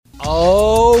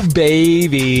Oh,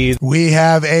 baby. We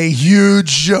have a huge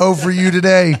show for you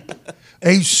today.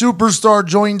 A superstar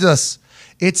joins us.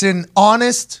 It's an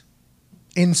honest,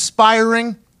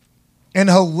 inspiring, and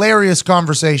hilarious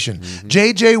conversation.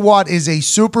 JJ Watt is a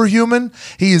superhuman.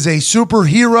 He is a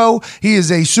superhero. He is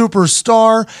a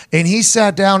superstar. And he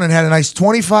sat down and had a nice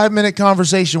 25-minute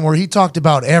conversation where he talked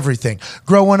about everything.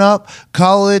 Growing up,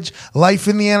 college, life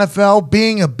in the NFL,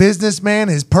 being a businessman,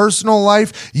 his personal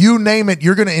life, you name it.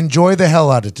 You're going to enjoy the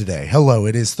hell out of today. Hello,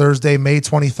 it is Thursday, May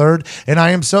 23rd, and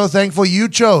I am so thankful you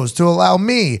chose to allow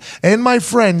me and my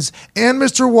friends and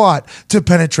Mr. Watt to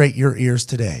penetrate your ears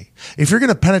today. If you're going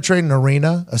to penetrate an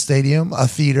arena, a stadium, a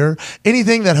theater,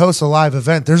 anything that hosts a live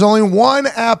event, there's only one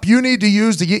app you need to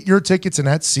use to get your tickets, and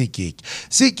that's SeatGeek.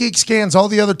 SeatGeek scans all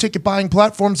the other ticket buying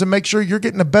platforms and makes sure you're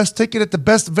getting the best ticket at the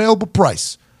best available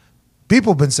price.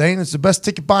 People have been saying it's the best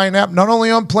ticket buying app not only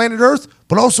on planet Earth,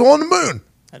 but also on the moon.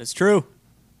 That is true.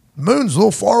 The moon's a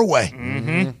little far away.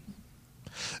 If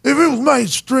it was made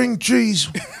string cheese.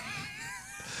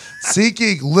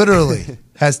 SeatGeek literally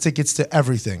has tickets to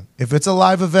everything. If it's a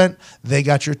live event, they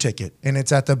got your ticket, and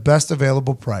it's at the best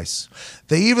available price.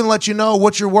 They even let you know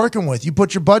what you're working with. You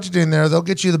put your budget in there, they'll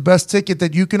get you the best ticket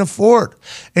that you can afford.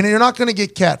 And you're not going to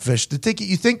get catfished. The ticket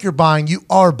you think you're buying, you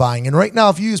are buying. And right now,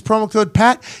 if you use promo code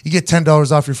PAT, you get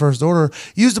 $10 off your first order.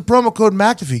 Use the promo code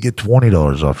McAfee, you get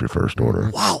 $20 off your first order.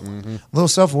 Wow. A little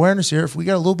self-awareness here. If we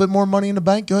got a little bit more money in the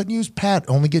bank, go ahead and use PAT.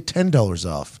 Only get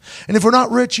 $10 off. And if we're not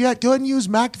rich yet, go ahead and use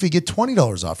McAfee. Get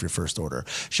 $20 off your first order.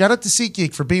 Shout out to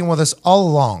SeatGeek for being with us all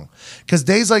along, because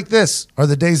days like this are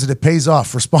the days that it pays off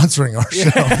for sponsoring our show.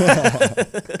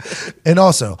 And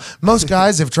also, most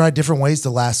guys have tried different ways to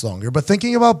last longer, but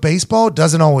thinking about baseball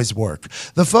doesn't always work.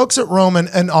 The folks at Roman,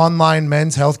 an online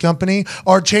men's health company,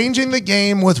 are changing the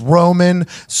game with Roman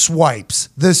Swipes,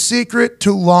 the secret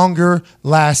to longer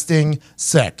lasting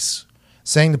sex.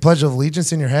 Saying the Pledge of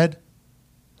Allegiance in your head,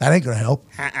 that ain't going to help.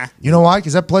 You know why?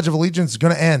 Because that Pledge of Allegiance is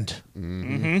going to end.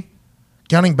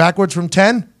 Counting backwards from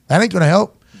 10, that ain't going to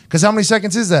help. Because how many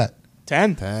seconds is that?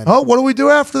 10. Oh, what do we do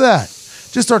after that?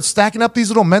 Just start stacking up these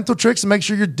little mental tricks and make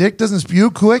sure your dick doesn't spew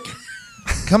quick?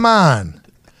 Come on.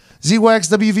 Z-Wax,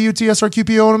 WVUT,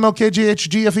 SRQPO, MLK,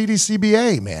 GHG, FED,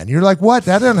 CBA, man. You're like, what?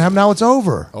 That doesn't happen. Now it's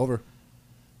over.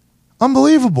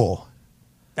 Unbelievable.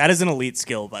 That is an elite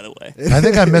skill, by the way. I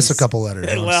think I missed a couple letters.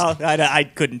 Well, I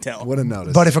couldn't tell. Wouldn't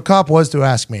notice. But if a cop was to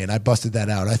ask me and I busted that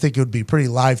out, I think it would be pretty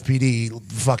live PD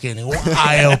fucking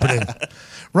eye-opening.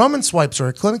 Roman Swipes are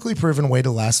a clinically proven way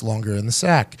to last longer in the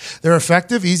sack. They're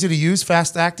effective, easy to use,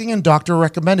 fast-acting, and doctor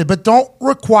recommended, but don't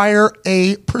require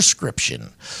a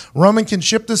prescription. Roman can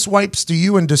ship the swipes to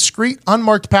you in discreet,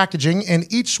 unmarked packaging, and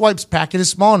each swipes packet is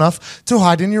small enough to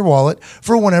hide in your wallet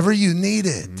for whenever you need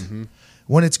it.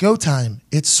 When it's go time,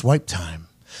 it's swipe time.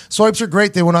 Swipes are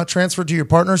great. They will not transfer to your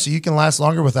partner, so you can last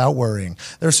longer without worrying.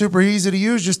 They're super easy to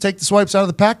use. Just take the swipes out of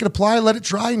the packet, apply, let it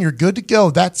dry, and you're good to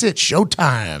go. That's it.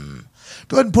 Showtime.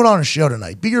 Go ahead and put on a show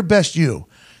tonight. Be your best you.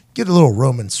 Get a little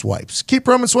Roman Swipes. Keep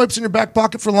Roman Swipes in your back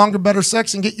pocket for longer, better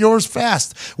sex, and get yours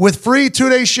fast with free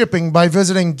 2-day shipping by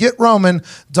visiting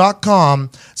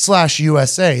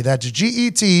getroman.com/USA. That's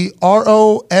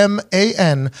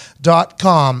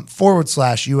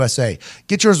GETROMAN.com/USA.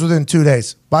 Get yours within 2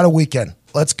 days, by the weekend.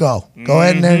 Let's go. Go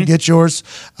ahead and then get yours.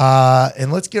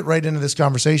 And let's get right into this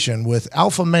conversation with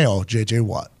alpha male JJ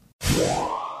Watt.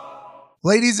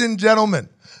 Ladies and gentlemen,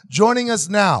 joining us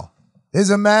now is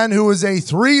a man who is a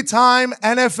 3-time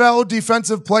NFL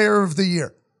Defensive Player of the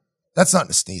Year. That's nothing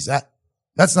to sneeze at.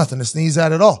 That's nothing to sneeze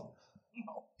at all.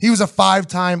 He was a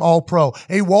 5-time All-Pro,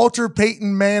 a Walter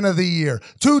Payton Man of the Year,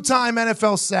 2-time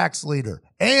NFL sacks leader,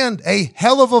 and a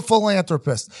hell of a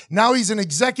philanthropist. Now he's an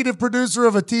executive producer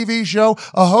of a TV show,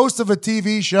 a host of a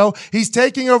TV show. He's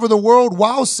taking over the world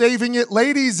while saving it.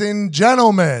 Ladies and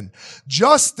gentlemen,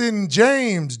 Justin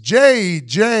James,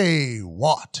 JJ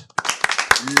Watt.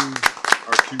 You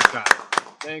are too kind.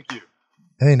 Thank you.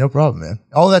 Hey, no problem, man.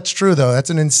 Oh, that's true, though.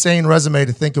 That's an insane resume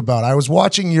to think about. I was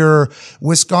watching your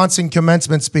Wisconsin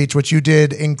commencement speech, which you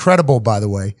did incredible, by the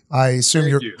way. I assume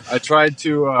Thank you. I tried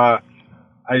to, I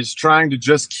was trying to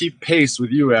just keep pace with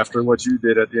you after what you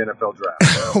did at the NFL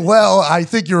draft. Well, I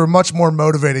think you were much more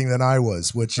motivating than I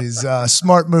was, which is a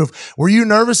smart move. Were you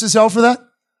nervous as hell for that?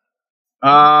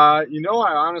 I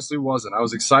honestly wasn't. I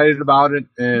was excited about it,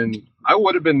 and I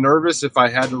would have been nervous if I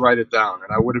had to write it down,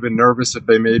 and I would have been nervous if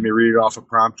they made me read it off a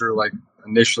prompter like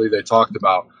initially they talked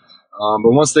about.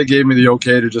 But once they gave me the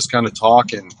okay to just kind of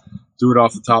talk and do it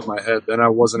off the top of my head, then I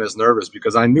wasn't as nervous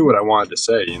because I knew what I wanted to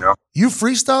say, you know? You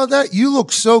freestyled that? You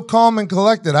look so calm and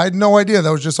collected. I had no idea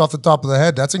that was just off the top of the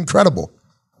head. That's incredible.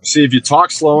 See, if you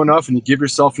talk slow enough and you give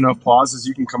yourself enough pauses,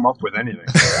 you can come up with anything.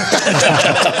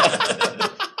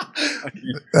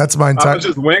 That's my I entire. was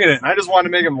just winging it, and I just wanted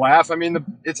to make him laugh. I mean,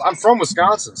 I'm from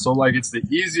Wisconsin, so like it's the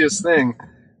easiest thing.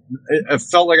 It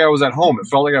felt like I was at home. It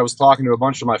felt like I was talking to a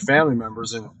bunch of my family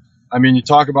members. And I mean, you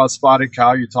talk about spotted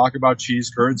cow, you talk about cheese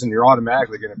curds, and you're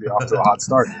automatically going to be off to a hot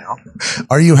start. You know?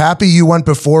 Are you happy you went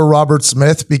before Robert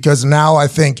Smith? Because now I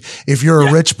think if you're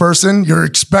a rich person, you're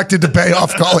expected to pay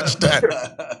off college debt.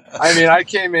 I mean, I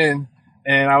came in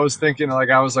and I was thinking, all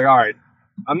right,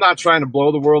 I'm not trying to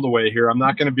blow the world away here. I'm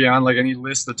not going to be on like any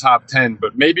list of top 10,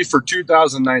 but maybe for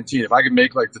 2019, if I could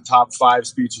make like the top 5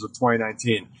 speeches of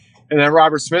 2019. And then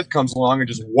Robert Smith comes along and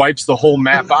just wipes the whole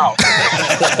map out.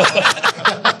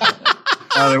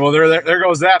 Well, there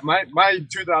goes that. My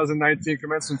 2019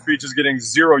 commencement speech is getting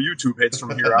 0 YouTube hits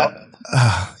from here out.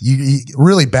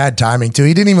 Really bad timing, too.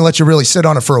 He didn't even let you really sit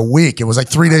on it for a week. It was like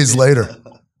 3 days later.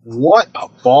 What a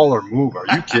baller move. Are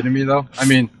you kidding me, though? I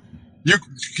mean,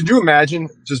 could you imagine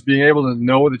just being able to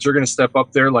know that you're going to step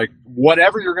up there? Like,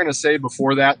 whatever you're going to say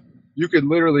before that, you could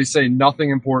literally say nothing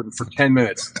important for 10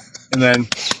 minutes. And then,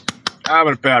 I'm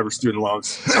going to pay out for student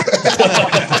loans.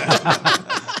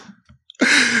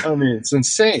 I mean, it's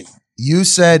insane. You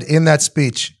said in that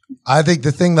speech, I think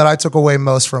the thing that I took away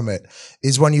most from it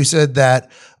is when you said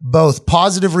that both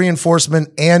positive reinforcement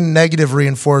and negative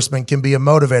reinforcement can be a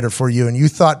motivator for you. And you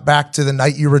thought back to the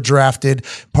night you were drafted,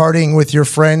 partying with your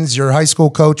friends, your high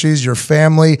school coaches, your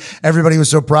family. Everybody was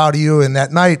so proud of you. And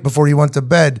that night before you went to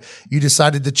bed, you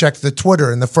decided to check the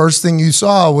Twitter. And the first thing you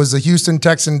saw was a Houston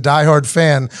Texan diehard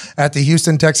fan at the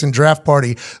Houston Texan draft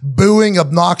party booing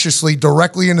obnoxiously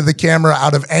directly into the camera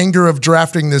out of anger of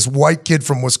drafting this white kid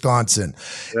from Wisconsin.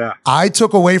 Yeah. I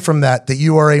took away from that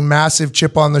you are a massive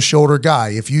chip on the shoulder guy.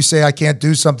 If you say I can't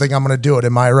do something, I'm going to do it.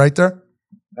 Am I right there?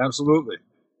 Absolutely.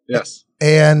 Yes.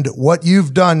 And what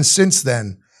you've done since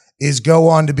then is go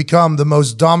on to become the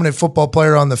most dominant football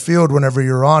player on the field whenever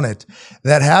you're on it.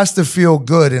 That has to feel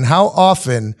good. And how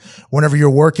often, whenever you're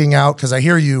working out, because I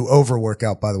hear you overwork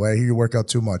out, by the way, I hear you work out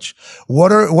too much. What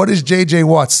does JJ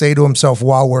Watt say to himself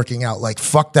while working out? Like,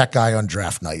 fuck that guy on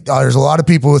draft night. There's a lot of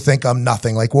people who think I'm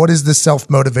nothing. Like, what is the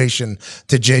self-motivation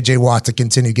to JJ Watt to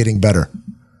continue getting better?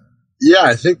 Yeah,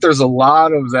 I think there's a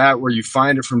lot of that where you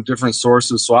find it from different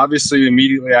sources. So obviously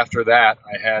immediately after that,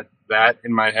 I had that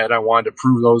in my head. I wanted to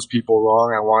prove those people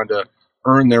wrong. I wanted to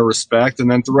earn their respect.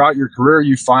 And then throughout your career,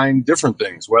 you find different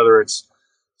things, whether it's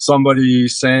somebody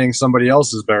saying somebody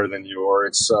else is better than you, or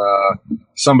it's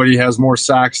somebody has more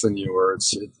sacks than you, or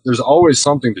there's always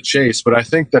something to chase. But I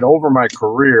think that over my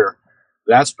career,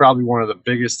 that's probably one of the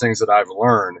biggest things that I've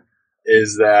learned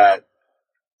is that,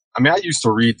 I mean, I used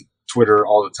to read Twitter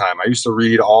all the time. I used to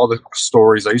read all the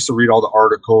stories. I used to read all the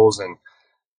articles, and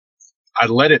I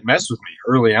let it mess with me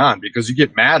early on because you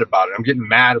get mad about it. I'm getting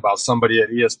mad about somebody at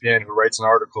ESPN who writes an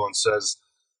article and says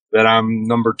that I'm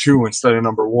number 2 instead of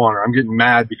number 1, or I'm getting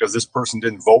mad because this person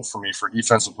didn't vote for me for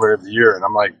Defensive Player of the Year. And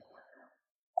I'm like,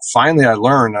 finally I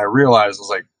learned, I realized, I was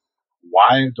like,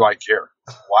 why do I care?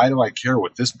 Why do I care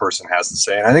what this person has to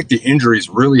say? And I think the injuries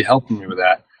really helped me with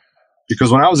that. Because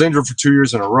when I was injured for 2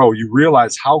 years in a row, you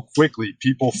realize how quickly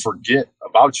people forget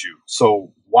about you.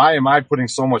 So why am I putting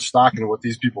so much stock into what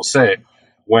these people say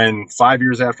when 5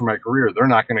 years after my career, they're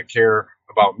not going to care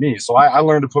about me? So I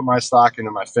learned to put my stock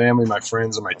into my family, my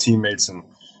friends, and my teammates. And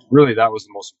really, that was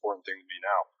the most important thing to me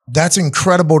now. That's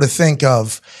incredible to think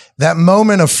of. That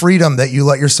moment of freedom that you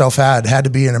let yourself had to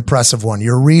be an impressive one.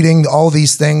 You're reading all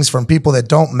these things from people that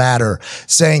don't matter,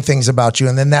 saying things about you.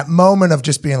 And then that moment of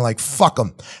just being like, fuck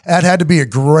them. That had to be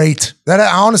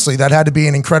that had to be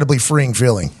an incredibly freeing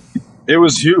feeling. It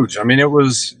was huge. I mean, it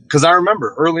was because I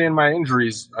remember early in my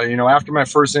injuries, after my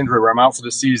first injury where I'm out for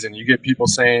the season, you get people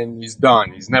saying he's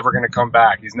done. He's never going to come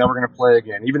back. He's never going to play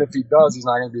again. Even if he does, he's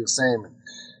not going to be the same. And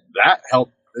that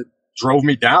helped. It drove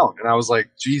me down. And I was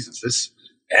like, Jesus,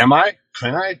 can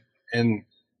I? And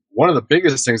one of the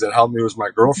biggest things that helped me was my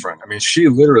girlfriend. I mean, she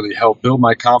literally helped build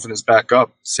my confidence back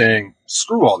up, saying,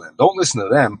 screw all them. Don't listen to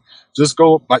them. Just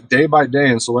go day by day.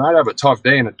 And so when I'd have a tough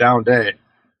day and a down day,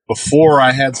 before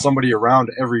I had somebody around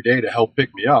every day to help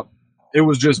pick me up, it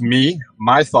was just me,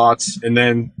 my thoughts, and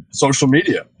then social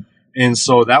media. And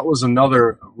so that was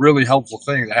another really helpful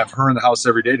thing to have her in the house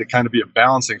every day to kind of be a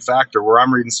balancing factor where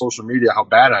I'm reading social media how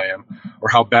bad I am or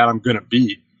how bad I'm going to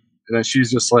be. And then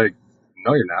she's just like,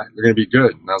 no, you're not. You're going to be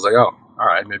good. And I was like, oh, all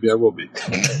right, maybe I will be.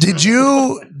 Did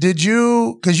you,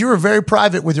 because you were very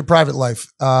private with your private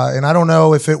life. And I don't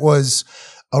know if it was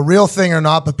a real thing or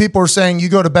not, but people are saying you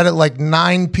go to bed at like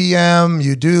 9 p.m.,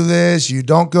 you do this, you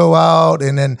don't go out,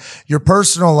 and then your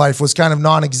personal life was kind of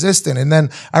non-existent. And then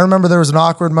I remember there was an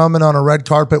awkward moment on a red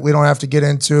carpet we don't have to get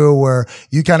into where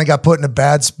you kind of got put in a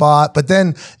bad spot, but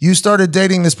then you started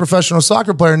dating this professional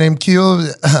soccer player named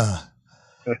Kaylia.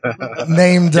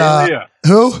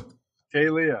 Who?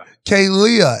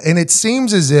 Kaylia. And it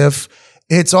seems as if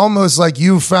it's almost like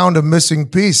you found a missing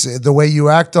piece, the way you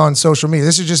act on social media.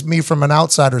 This is just me from an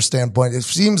outsider standpoint. It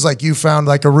seems like you found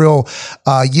like a real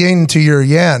yin to your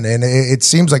yang, and it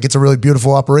seems like it's a really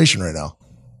beautiful operation right now.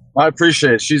 I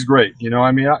appreciate it. She's great. You know,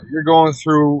 I mean, you're going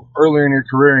through earlier in your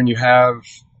career and you have,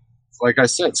 like I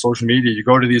said, social media. You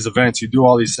go to these events, you do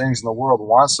all these things, and the world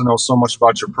wants to know so much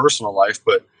about your personal life,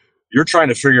 but you're trying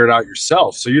to figure it out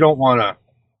yourself. So you don't want to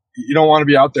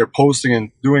be out there posting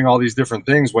and doing all these different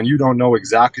things when you don't know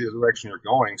exactly the direction you're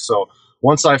going. So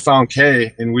once I found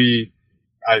Kay and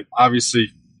I obviously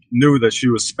knew that she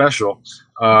was special,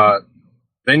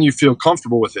 then you feel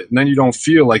comfortable with it. And then you don't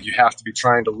feel like you have to be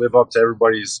trying to live up to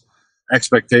everybody's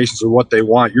expectations or what they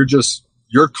want.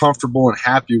 You're comfortable and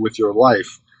happy with your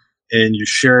life, and you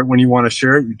share it when you want to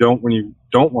share it. You don't when you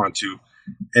don't want to.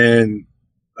 And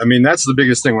I mean, that's the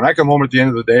biggest thing. When I come home at the end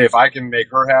of the day, if I can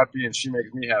make her happy and she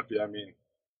makes me happy, I mean,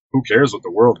 who cares what the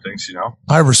world thinks, you know?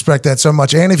 I respect that so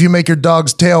much. And if you make your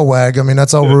dog's tail wag, I mean,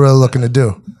 that's all we're really looking to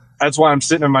do. That's why I'm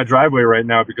sitting in my driveway right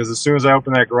now, because as soon as I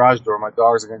open that garage door, my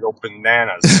dogs are going to go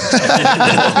bananas.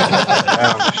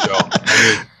 I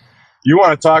mean, you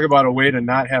want to talk about a way to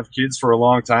not have kids for a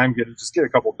long time? Just get a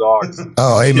couple dogs.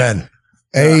 Oh, amen.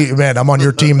 Amen. I'm on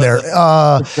your team there.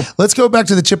 Let's go back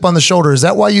to the chip on the shoulder. Is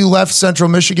that why you left Central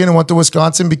Michigan and went to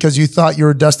Wisconsin, because you thought you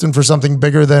were destined for something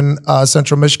bigger than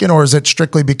Central Michigan, or is it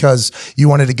strictly because you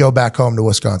wanted to go back home to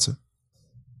Wisconsin?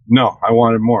 No, I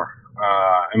wanted more.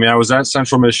 I mean, I was at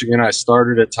Central Michigan. I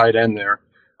started at tight end there,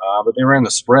 but they ran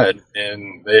the spread,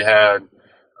 and they had,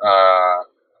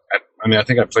 I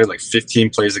think I played like 15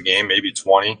 plays a game, maybe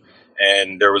 20,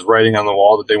 and there was writing on the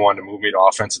wall that they wanted to move me to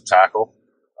offensive tackle.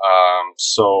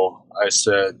 So I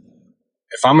said,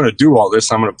 if I'm going to do all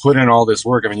this, I'm going to put in all this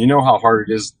work. I mean, you know how hard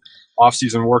it is,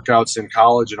 off-season workouts in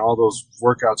college and all those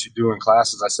workouts you do in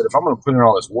classes. I said, if I'm going to put in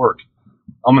all this work,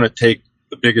 I'm going to take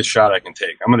the biggest shot I can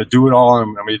take. I'm going to do it all.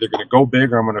 I'm either going to go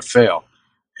big or I'm going to fail.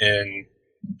 And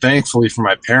thankfully for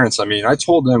my parents, I mean, I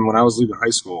told them when I was leaving high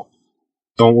school,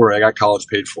 don't worry, I got college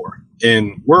paid for.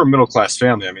 And we're a middle-class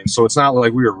family. I mean, so it's not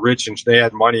like we were rich and they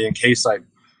had money in case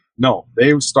no,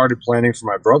 they started planning for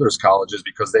my brother's colleges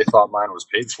because they thought mine was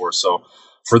paid for. So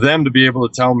for them to be able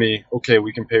to tell me, okay,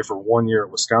 we can pay for 1 year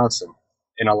at Wisconsin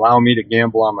and allow me to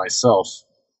gamble on myself,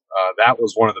 that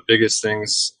was one of the biggest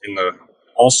things,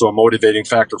 also a motivating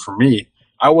factor for me.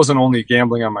 I wasn't only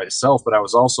gambling on myself, but I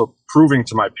was also proving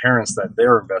to my parents that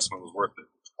their investment was worth it.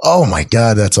 Oh my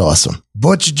God, that's awesome.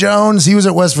 Butch Jones, he was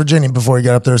at West Virginia before he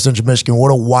got up there to Central Michigan.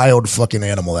 What a wild fucking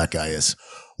animal that guy is.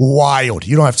 Wild.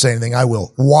 You don't have to say anything. I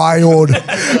will. Wild,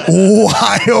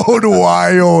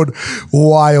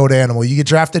 wild animal. You get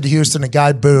drafted to Houston, a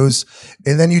guy boos,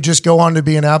 and then you just go on to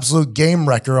be an absolute game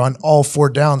wrecker on all 4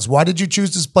 downs. Why did you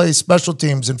choose to play special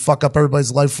teams and fuck up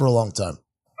everybody's life for a long time?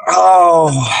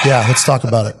 Oh. Yeah, let's talk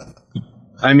about it.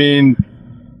 I mean,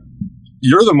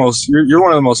 you're one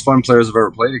of the most fun players I've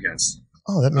ever played against.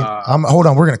 Oh, that means hold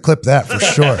on. We're going to clip that for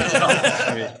sure.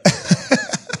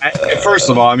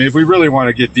 First of all, I mean, if we really want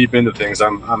to get deep into things,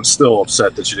 I'm still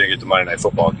upset that you didn't get the Monday Night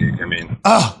Football gig. I mean,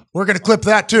 we're going to clip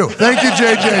that too. Thank you,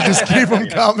 JJ. Just keep them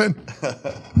coming.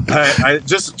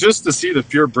 Just to see the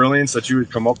pure brilliance that you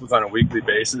would come up with on a weekly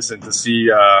basis, and to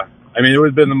see, I mean, it would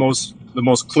have been the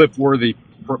most clip-worthy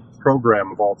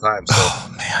program of all time. So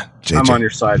man, JJ. I'm on your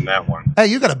side in that one. Hey,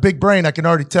 you got a big brain. I can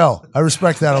already tell. I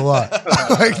respect that a lot. I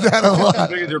like that a lot. As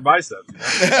big as your biceps.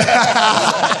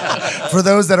 For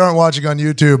those that aren't watching on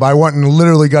YouTube, I went and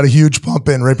literally got a huge pump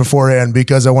in right beforehand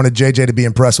because I wanted JJ to be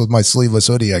impressed with my sleeveless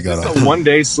hoodie I got on. Is this a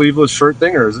one-day sleeveless shirt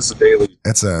thing, or is this a daily?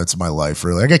 It's my life,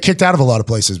 really. I got kicked out of a lot of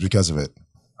places because of it.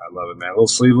 I love it, man. A little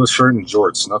sleeveless shirt and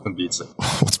jorts. Nothing beats it.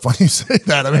 It's funny you say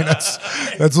that. I mean,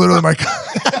 that's literally my...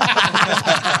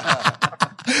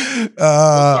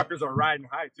 Those suckers are riding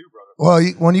high too, brother. Well,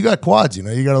 when you got quads, you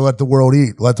got to let the world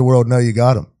eat. Let the world know you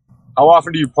got them. How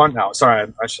often do you punt now? Sorry,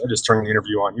 I just turned the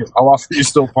interview on you. How often do you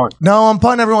still punt? No, I'm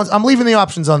punting I'm leaving the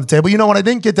options on the table. You know, when I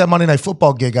didn't get that Monday Night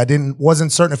Football gig,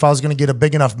 wasn't certain if I was going to get a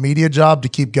big enough media job to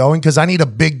keep going because I need a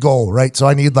big goal, right? So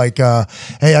I need like,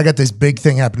 hey, I got this big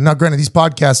thing happening. Now, granted, these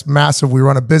podcasts, massive. We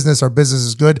run a business. Our business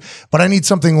is good. But I need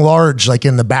something large like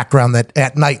in the background that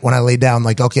at night when I lay down,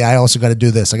 like, okay, I also got to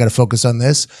do this. I got to focus on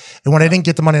this. And when I didn't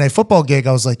get the Monday Night Football gig,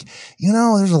 I was like, you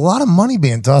know, there's a lot of money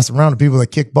being tossed around to people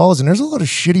that kick balls, and there's a lot of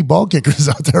shitty ball kickers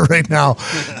out there right now.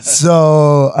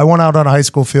 So I went out on a high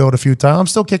school field a few times. I'm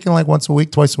still kicking like once a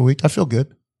week, twice a week. I feel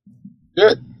good.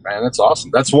 Good, man. That's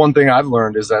awesome. That's one thing I've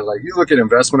learned is that, like, you look at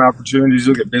investment opportunities,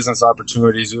 you look at business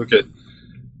opportunities, you look at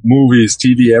movies,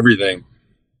 TV, everything.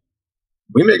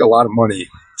 We make a lot of money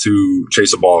to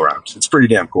chase a ball around. It's pretty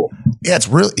damn cool. Yeah, it's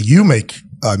really, you're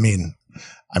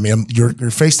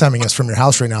FaceTiming us from your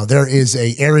house right now. There is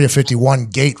a Area 51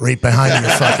 gate right behind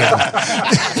your fucking.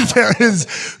 There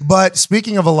is. But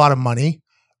speaking of a lot of money,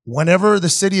 whenever the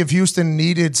city of Houston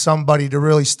needed somebody to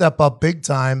really step up big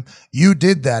time, you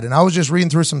did that. And I was just reading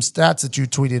through some stats that you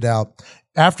tweeted out.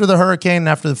 After the hurricane,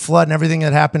 after the flood and everything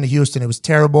that happened to Houston, it was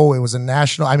terrible. It was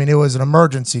it was an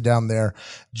emergency down there.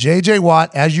 JJ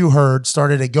Watt, as you heard,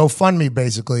 started a GoFundMe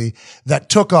basically that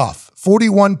took off.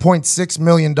 $41.6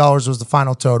 million was the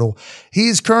final total.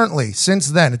 He's currently,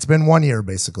 since then, it's been 1 year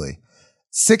basically,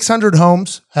 600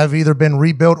 homes have either been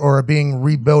rebuilt or are being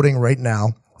rebuilding right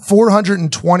now.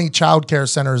 420 childcare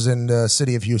centers in the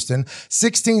city of Houston,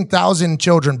 16,000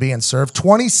 children being served,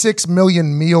 26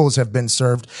 million meals have been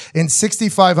served, and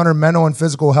 6,500 mental and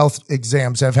physical health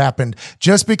exams have happened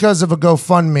just because of a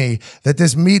GoFundMe that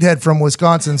this meathead from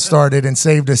Wisconsin started and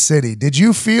saved a city. Did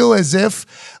you feel as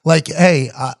if, like,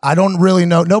 hey, I don't really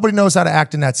know, nobody knows how to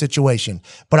act in that situation,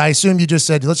 but I assume you just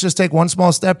said, let's just take one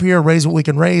small step here, raise what we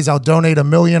can raise, I'll donate $1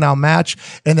 million, I'll match,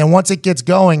 and then once it gets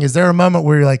going, is there a moment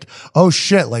where you're like, oh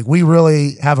shit, like we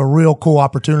really have a real cool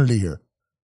opportunity here?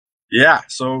 Yeah.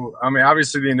 So,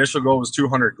 obviously the initial goal was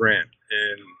 200 grand,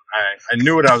 and I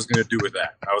knew what I was going to do with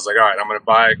that. I was like, all right, I'm going to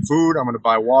buy food. I'm going to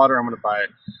buy water. I'm going to buy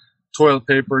toilet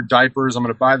paper, diapers. I'm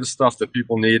going to buy the stuff that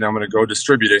people need. And I'm going to go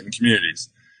distribute it in communities.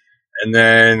 And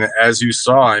then as you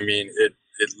saw, it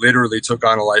literally took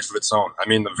on a life of its own.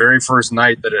 The very first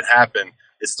night that it happened,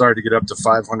 it started to get up to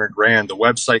 500 grand. The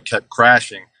website kept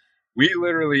crashing. We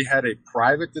literally had a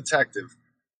private detective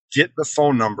get the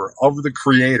phone number of the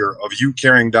creator of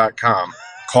youcaring.com,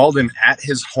 called him at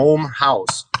his home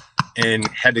house, and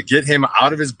had to get him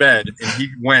out of his bed. And he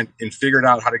went and figured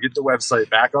out how to get the website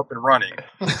back up and running.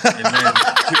 And then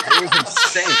it was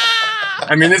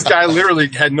insane. This guy literally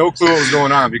had no clue what was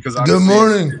going on because good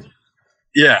morning.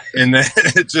 Yeah. And then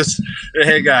it just,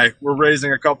 hey guy, we're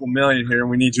raising a couple million here and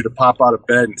we need you to pop out of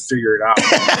bed and figure it out.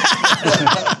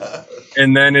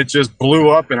 And then it just blew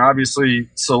up, and obviously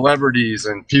celebrities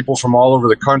and people from all over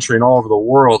the country and all over the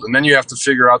world. And then you have to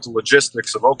figure out the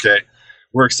logistics of, okay,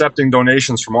 we're accepting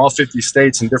donations from all 50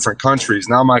 states and different countries.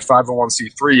 Now my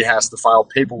 501c3 has to file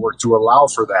paperwork to allow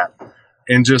for that.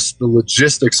 And just the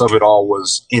logistics of it all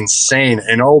was insane.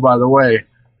 And oh, by the way,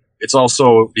 it's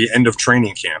also the end of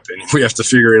training camp, and we have to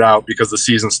figure it out because the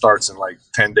season starts in like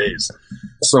 10 days.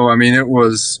 So,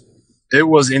 it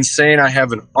was insane. I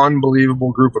have an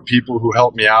unbelievable group of people who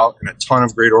helped me out, and a ton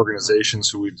of great organizations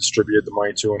who we've distributed the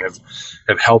money to and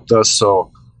have helped us. So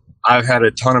I've had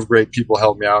a ton of great people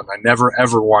help me out, and I never,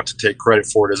 ever want to take credit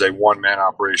for it as a one-man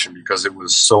operation because it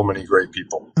was so many great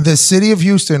people. The city of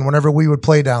Houston, whenever we would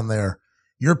play down there,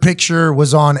 your picture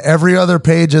was on every other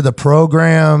page of the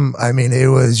program.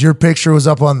 Your picture was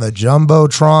up on the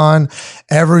Jumbotron.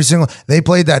 They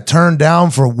played that Turn Down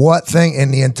for What thing,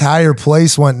 and the entire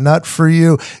place went nut for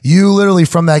you. You literally,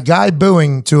 from that guy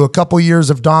booing to a couple years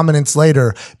of dominance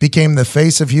later, became the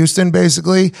face of Houston,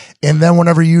 basically. And then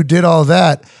whenever you did all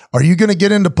that, are you going to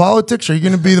get into politics? Are you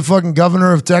going to be the fucking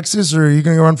governor of Texas, or are you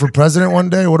going to run for president one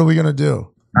day? What are we going to do?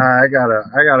 I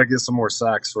gotta get some more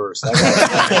sacks first. I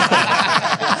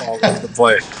gotta to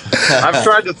play. I've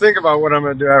tried to think about what I'm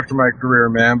gonna do after my career,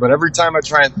 man. But every time I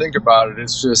try and think about it,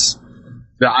 it's just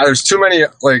there's too many.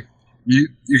 Like you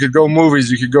could go movies,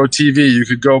 you could go TV, you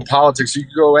could go politics, you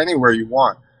could go anywhere you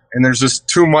want, and there's just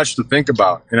too much to think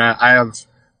about. And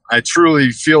I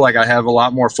truly feel like I have a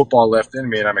lot more football left in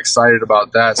me, and I'm excited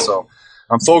about that. So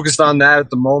I'm focused on that at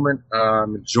the moment.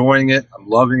 I'm enjoying it. I'm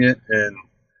loving it, and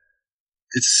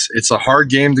it's a hard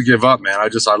game to give up, man. I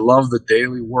love the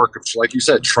daily work of, like you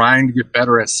said, trying to get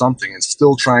better at something and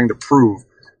still trying to prove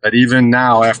that even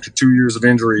now, after 2 years of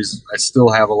injuries, I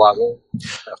still have a lot left.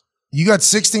 You got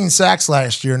 16 sacks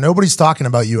last year. Nobody's talking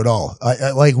about you at all.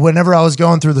 Like whenever I was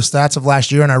going through the stats of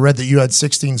last year and I read that you had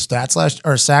 16 sacks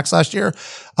last year,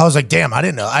 I was like, damn, I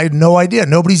didn't know. I had no idea.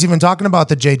 Nobody's even talking about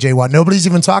the JJ Watt. Nobody's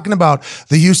even talking about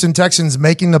the Houston Texans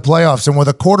making the playoffs and with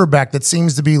a quarterback that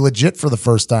seems to be legit for the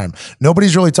first time.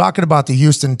 Nobody's really talking about the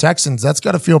Houston Texans. That's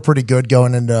got to feel pretty good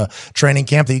going into training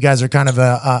camp that you guys are kind of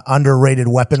a underrated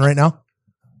weapon right now.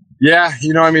 Yeah,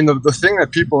 the thing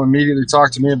that people immediately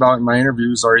talk to me about in my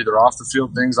interviews are either off the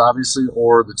field things, obviously,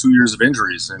 or the 2 years of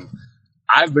injuries. And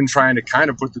I've been trying to kind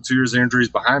of put the 2 years of injuries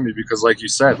behind me because, like you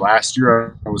said, last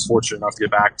year I was fortunate enough to get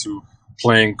back to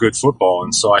playing good football.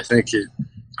 And so I think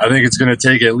it's going to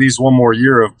take at least one more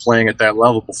year of playing at that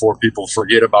level before people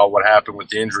forget about what happened with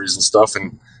the injuries and stuff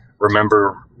and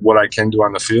remember what I can do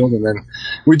on the field. And then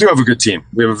we do have a good team.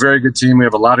 We have a very good team. We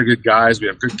have a lot of good guys. We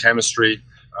have good chemistry.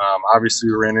 Obviously,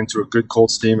 we ran into a good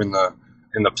Colts team in the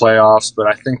playoffs, but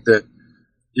I think that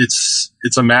it's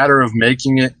a matter of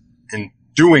making it and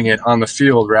doing it on the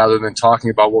field rather than talking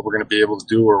about what we're going to be able to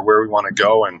do or where we want to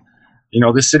go. And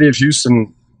the city of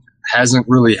Houston hasn't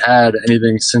really had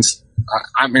anything since.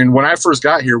 When I first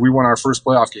got here, we won our first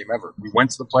playoff game ever. We went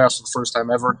to the playoffs for the first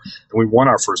time ever, and we won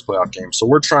our first playoff game. So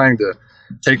we're trying to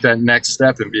take that next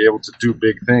step and be able to do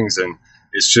big things. And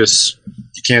it's just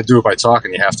you can't do it by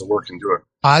talking. You have to work and do it.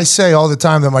 I say all the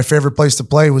time that my favorite place to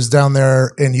play was down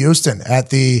there in Houston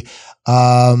at the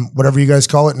whatever you guys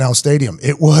call it now, stadium.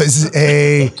 It was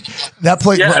that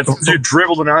place. Yeah, you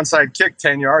dribbled an onside kick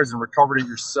 10 yards and recovered it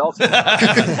yourself.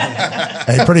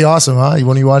 Hey, pretty awesome, huh?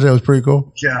 When you watch it, it was pretty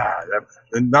cool. God,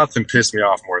 nothing pissed me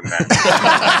off more than that.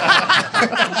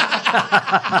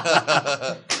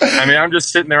 I'm just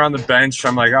sitting there on the bench.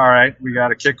 I'm like, all right, we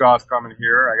got a kickoff coming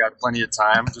here. I got plenty of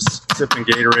time. Just sipping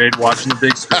Gatorade, watching the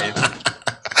big screen.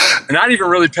 And not even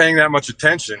really paying that much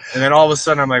attention. And then all of a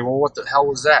sudden, I'm like, well, what the hell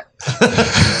was that?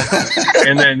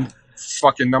 And then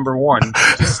fucking number one,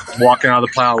 just walking out of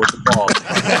the pile with the ball.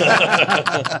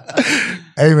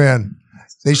 Hey, man,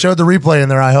 they showed the replay in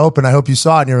there, I hope, and I hope you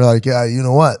saw it, and you were like, yeah, you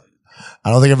know what?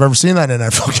 I don't think I've ever seen that in an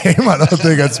NFL game. I don't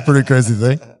think that's a pretty crazy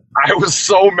thing. I was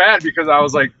so mad because I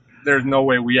was like, there's no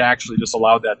way we actually just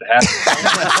allowed that to happen.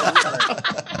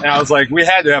 And I was like, we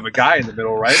had to have a guy in the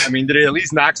middle, right? Did he at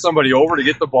least knock somebody over to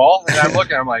get the ball? And I'm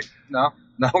looking, I'm like, no,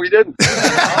 we didn't. Just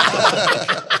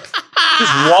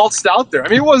waltzed out there.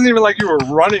 It wasn't even like you were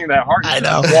running that hard. You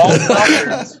just waltzed out there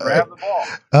and just grabbed the ball.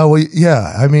 Oh, well,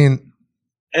 yeah.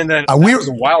 And then it was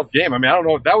a wild game. I don't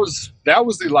know. That was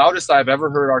the loudest I've ever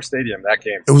heard our stadium, that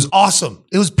game. It was awesome.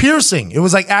 It was piercing. It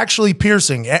was like actually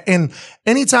piercing. And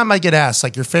anytime I get asked,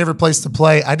 like, your favorite place to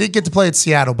play, I did get to play at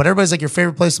Seattle, but everybody's like, your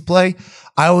favorite place to play?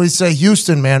 I always say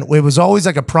Houston, man. It was always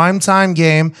like a primetime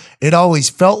game. It always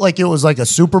felt like it was like a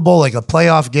Super Bowl, like a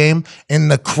playoff game,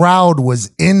 and the crowd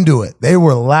was into it. They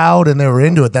were loud and they were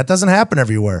into it. That doesn't happen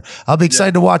everywhere. I'll be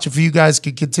excited to watch if you guys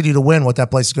could continue to win what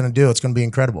that place is going to do. It's going to be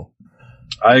incredible.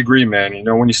 I agree, man.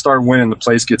 When you start winning, the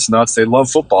place gets nuts. They love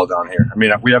football down here.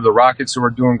 We have the Rockets who are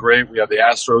doing great. We have the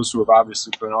Astros who have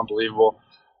obviously been unbelievable.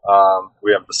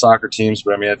 We have the soccer teams.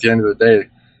 But, at the end of the day,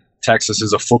 Texas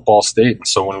is a football state. And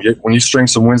so when you string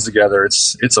some wins together,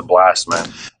 it's a blast,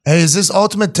 man. Hey, is this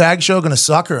Ultimate Tag Show going to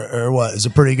suck or what? Is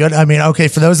it pretty good? Okay,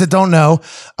 for those that don't know,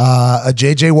 a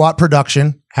JJ Watt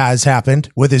production has happened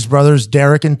with his brothers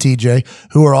Derek and TJ,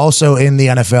 who are also in the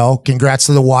NFL. Congrats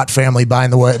to the Watt family, by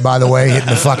the way,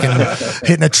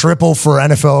 hitting a triple for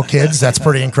NFL kids. That's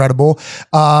pretty incredible.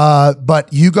 But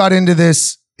you got into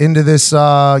this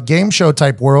game show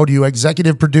type world. You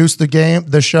executive produced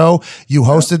the show. You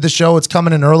hosted the show. It's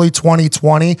coming in early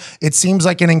 2020. It seems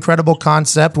like an incredible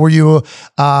concept. Were you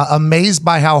amazed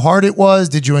by how hard it was?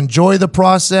 Did you enjoy the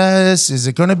process? Is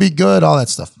it going to be good? All that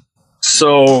stuff.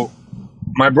 So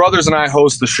my brothers and I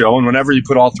host the show, and whenever you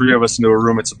put all three of us into a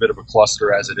room, it's a bit of a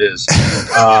cluster as it is.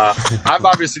 I've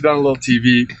obviously done a little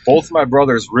TV. Both my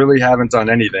brothers really haven't done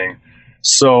anything.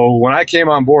 So when I came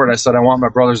on board, I said I want my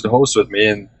brothers to host with me,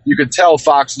 and you could tell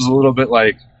Fox was a little bit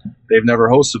like, they've never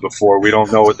hosted before. We don't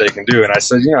know what they can do. And I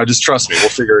said, just trust me. We'll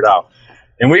figure it out.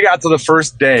 And we got to the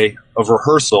first day of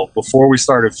rehearsal before we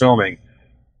started filming,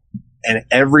 and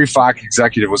every Fox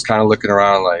executive was kind of looking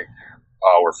around like,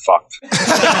 oh, we're fucked.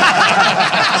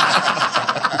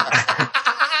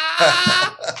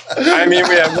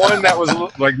 We had one that was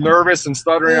like nervous and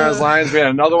stuttering on his lines. We had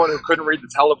another one who couldn't read the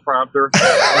teleprompter.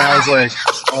 And I was like,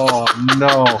 oh,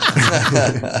 no.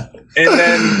 And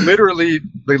then literally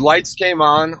the lights came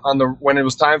on when it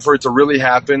was time for it to really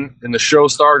happen, and the show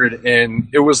started, and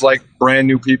it was like brand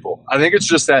new people. I think it's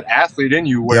just that athlete in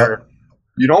you where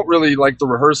you don't really like the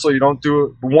rehearsal. You don't do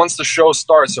it. But once the show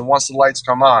starts and once the lights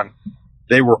come on,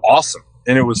 they were awesome.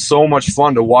 and it was so much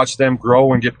fun to watch them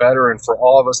grow and get better, and for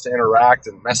all of us to interact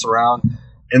and mess around.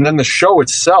 And then the show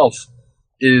itself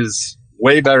is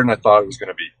way better than I thought it was going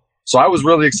to be. So I was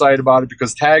really excited about it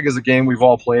because tag is a game we've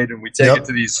all played, and we take it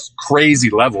to these crazy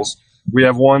levels. We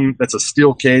have one that's a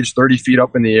steel cage 30 feet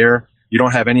up in the air. You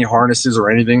don't have any harnesses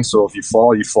or anything, so if you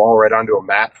fall right onto a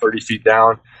mat 30 feet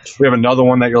down. We have another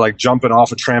one that you're like jumping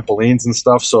off of trampolines and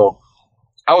stuff. So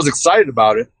I was excited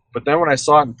about it, but then when I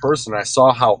saw it in person, I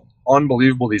saw how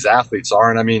unbelievable these athletes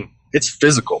are. And I mean, it's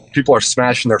physical. People are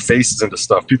smashing their faces into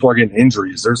stuff. People are getting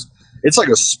injuries. It's like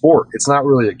a sport. It's not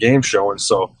really a game show. And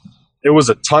so it was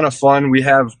a ton of fun. We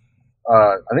have,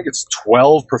 I think it's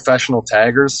 12 professional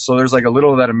taggers. So there's like a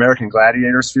little of that American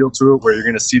Gladiators feel to it where you're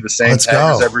going to see the same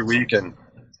taggers every week. And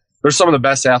they're some of the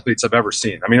best athletes I've ever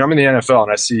seen. I mean, I'm in the NFL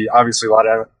and I see obviously a lot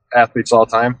of athletes all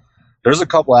the time. There's a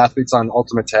couple athletes on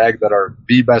Ultimate Tag that are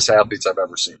the best athletes I've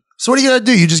ever seen. So what do you got to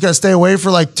do? You just got to stay away for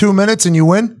like 2 minutes and you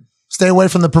win? Stay away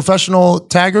from the professional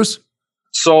taggers?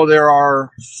 So there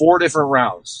are 4 different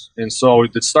rounds. And so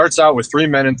it starts out with 3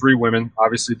 men and 3 women,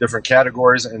 obviously different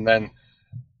categories. And then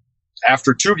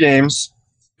after 2 games,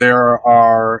 there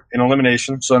are an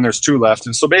elimination. So then there's 2 left.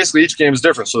 And so basically each game is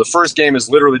different. So the first game is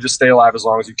literally just stay alive as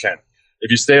long as you can. If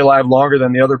you stay alive longer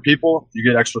than the other people, you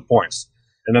get extra points.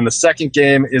 And then the second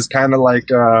game is kind of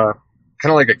like a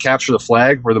capture the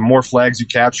flag, where the more flags you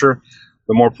capture,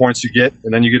 the more points you get.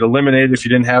 And then you get eliminated if you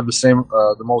didn't have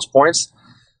the most points.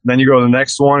 And then you go to the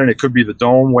next one, and it could be the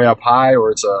dome way up high,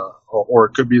 or it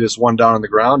could be this one down on the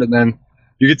ground. And then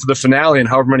you get to the finale, and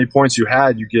however many points you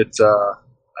had, you get a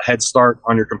head start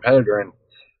on your competitor. And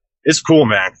it's cool,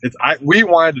 man. We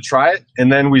wanted to try it,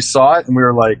 and then we saw it, and we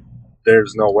were like,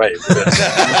 there's no way.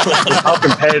 With how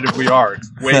competitive we are.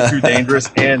 It's way too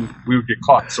dangerous, and we would get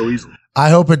caught so easily.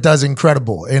 I hope it does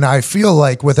incredible. And I feel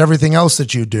like with everything else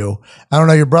that you do, I don't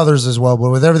know your brothers as well, but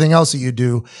with everything else that you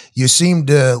do, you seem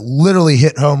to literally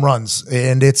hit home runs.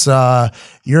 And it's,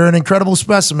 you're an incredible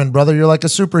specimen, brother. You're like a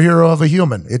superhero of a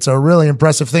human. It's a really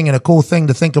impressive thing and a cool thing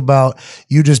to think about,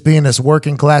 you just being this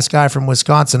working class guy from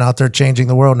Wisconsin out there changing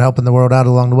the world and helping the world out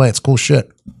along the way. It's cool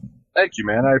shit. Thank you,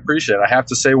 man. I appreciate it. I have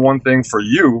to say one thing for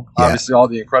you, obviously all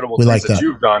the incredible things that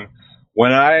you've done.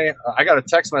 When I got a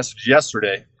text message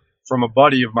yesterday from a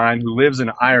buddy of mine who lives in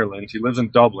Ireland. He lives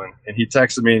in Dublin, and he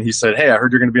texted me and he said, "Hey, I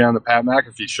heard you're going to be on the Pat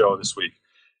McAfee show this week."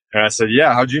 And I said,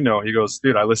 "Yeah, how'd you know?" He goes,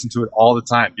 "Dude, I listen to it all the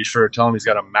time. Be sure to tell him he's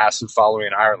got a massive following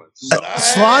in Ireland." So,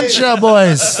 Slancha,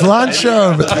 boys.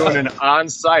 Slancha. Doing an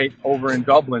on-site over in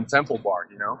Dublin Temple Bar,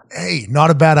 you know? Hey,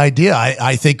 not a bad idea.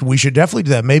 I think we should definitely do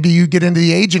that. Maybe you get into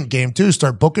the agent game too.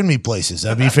 Start booking me places.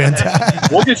 That'd be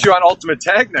fantastic. We'll get you on Ultimate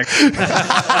Tag next week.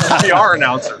 Be our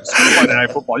announcers. Monday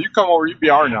Night Football. You come over, you be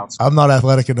our announcer. I'm not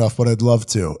athletic enough, but I'd love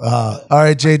to. All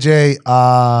right, JJ.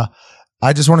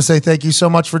 I just want to say thank you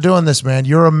so much for doing this, man.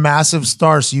 You're a massive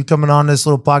star. So you coming on this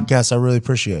little podcast, I really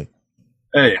appreciate.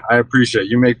 Hey, I appreciate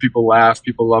it. You make people laugh.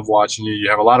 People love watching you.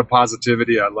 You have a lot of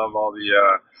positivity. I love all the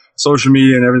social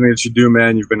media and everything that you do,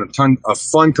 man. You've been a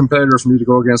fun competitor for me to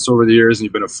go against over the years, and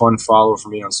you've been a fun follower for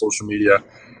me on social media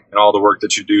and all the work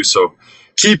that you do. So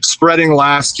keep spreading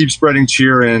laughs, keep spreading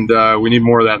cheer, and we need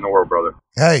more of that in the world, brother.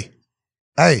 Hey.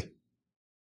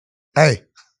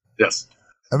 Yes.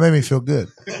 That made me feel good.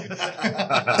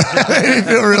 That made me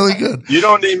feel really good. You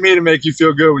don't need me to make you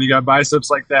feel good when you got biceps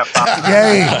like that.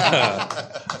 Yay.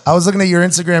 I was looking at your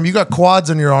Instagram. You got quads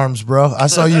on your arms, bro. I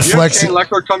saw you flexing. Shane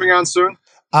Leckler coming on soon?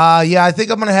 Yeah, I think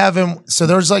I'm going to have him. So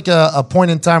there's like a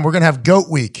point in time. We're going to have Goat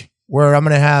Week where I'm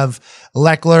going to have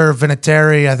Leckler,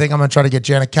 Vinatieri. I think I'm going to try to get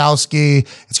Janikowski.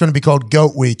 It's going to be called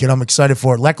Goat Week, and I'm excited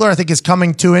for it. Leckler, I think, is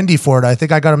coming to Indy for it. I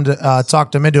think I got him to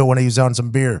talk him into it when he was on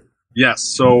some beer. Yes.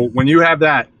 So when you have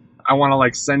that, I want to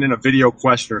like send in a video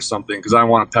question or something because I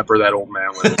want to pepper that old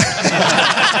man with it.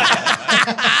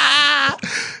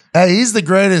 Hey, he's the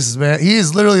greatest, man. He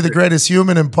is literally the greatest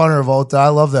human and punter of all time. I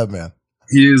love that man.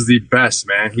 He is the best,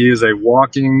 man. He is a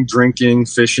walking, drinking,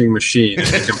 fishing machine, and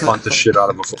he can punt the shit out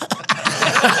of a football.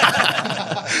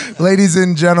 Ladies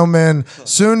and gentlemen,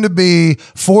 soon to be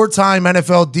 4-time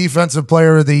NFL Defensive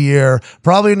Player of the Year,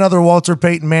 probably another Walter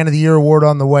Payton Man of the Year award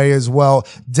on the way as well.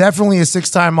 Definitely a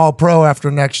 6-time All-Pro after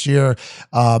next year.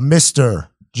 Mr.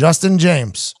 Justin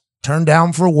James, turned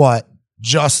down for what?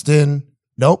 JJ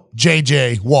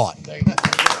Watt. Thank you,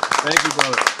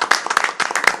 brother.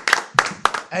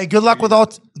 Hey, good luck with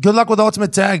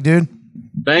Ultimate Tag, dude.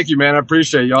 Thank you, man. I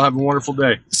appreciate it. Y'all have a wonderful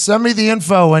day. Send me the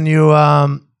info when you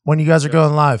guys are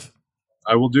going live.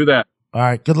 I will do that. All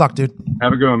right. Good luck, dude.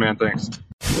 Have a good one, man. Thanks.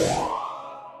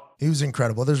 He was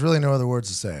incredible. There's really no other words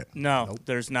to say it. No,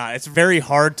 there's not. It's very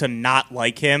hard to not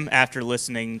like him after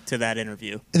listening to that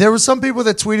interview. There were some people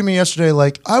that tweeted me yesterday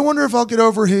like, I wonder if I'll get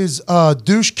over his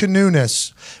douche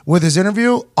canoe-ness with his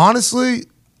interview. Honestly,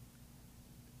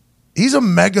 he's a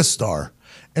megastar.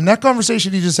 And that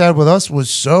conversation he just had with us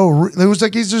was it was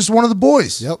like he's just one of the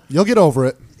boys. Yep, you'll get over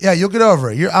it. Yeah, you'll get over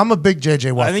it. I'm a big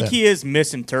JJ Watt I think fan. he is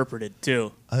misinterpreted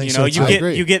too. I think you know, so, too.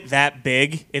 you get that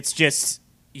big. It's just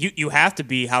you have to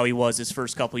be how he was his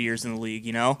first couple years in the league.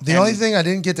 You know, The only thing I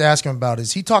didn't get to ask him about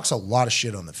is he talks a lot of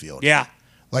shit on the field. Yeah.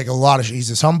 Like a lot of shit. He's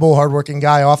this humble, hardworking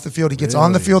guy off the field. He gets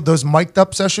on the field, those mic'd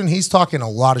up session, he's talking a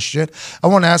lot of shit. I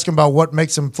want to ask him about what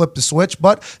makes him flip the switch,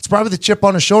 but it's probably the chip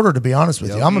on his shoulder, to be honest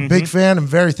with you. I'm a big fan. I'm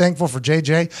very thankful for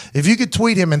JJ. If you could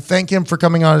tweet him and thank him for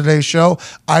coming on today's show,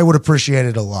 I would appreciate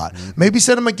it a lot. Maybe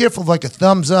send him a gift of like a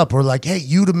thumbs up or like, hey,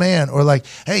 you the man, or like,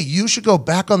 hey, you should go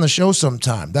back on the show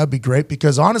sometime. That'd be great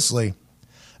because honestly,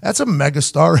 that's a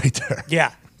megastar right there.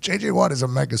 Yeah. JJ Watt is a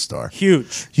megastar.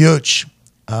 Huge.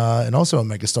 And also a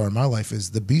megastar in my life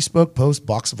is the Bespoke Post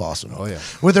Box of Awesome. Oh, yeah.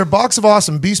 With their Box of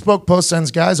Awesome, Bespoke Post sends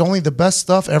guys only the best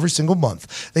stuff every single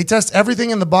month. They test everything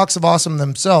in the Box of Awesome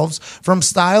themselves, from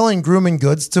style and grooming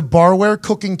goods to barware,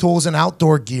 cooking tools, and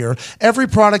outdoor gear. Every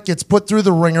product gets put through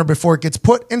the ringer before it gets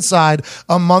put inside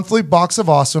a monthly Box of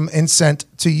Awesome and sent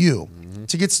to you.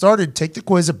 To get started, take the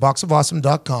quiz at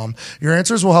boxofawesome.com. Your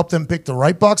answers will help them pick the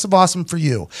right Box of Awesome for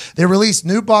you. They release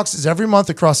new boxes every month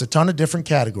across a ton of different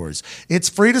categories. It's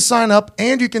free to sign up,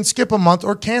 and you can skip a month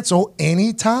or cancel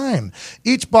anytime.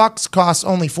 Each box costs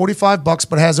only $45,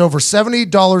 but has over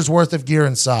 $70 worth of gear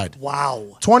inside.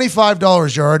 Wow.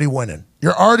 $25, you're already winning.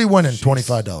 You're already winning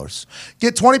 $25.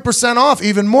 Get 20% off,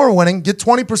 even more winning. Get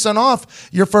 20% off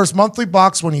your first monthly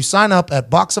box when you sign up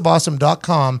at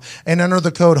boxofawesome.com and enter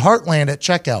the code Heartland at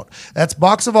checkout. That's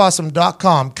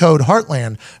boxofawesome.com, code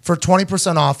Heartland for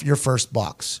 20% off your first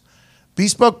box.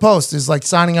 Bespoke Post is like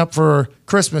signing up for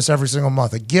Christmas every single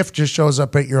month. A gift just shows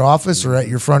up at your office or at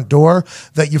your front door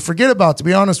that you forget about, to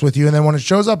be honest with you. And then when it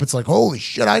shows up, it's like, holy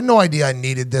shit, I had no idea I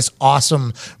needed this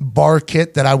awesome bar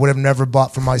kit that I would have never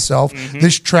bought for myself.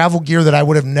 This travel gear that I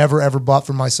would have never, ever bought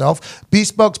for myself.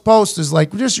 Bespoke Post is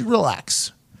like, just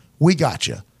relax. We got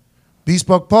you.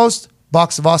 Bespoke Post,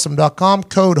 boxofawesome.com,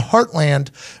 code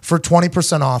Heartland for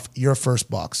 20% off your first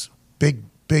box. Big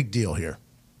deal here.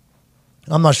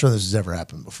 I'm not sure this has ever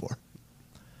happened before.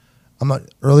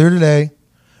 Earlier today,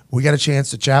 we got a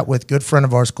chance to chat with a good friend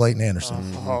of ours, Clayton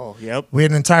Anderson. Oh, yep. We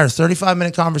had an entire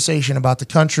 35-minute conversation about the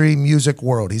country music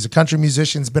world. He's a country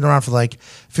musician. He's been around for like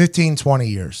 15, 20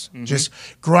 years, just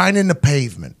grinding the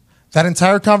pavement. That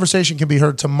entire conversation can be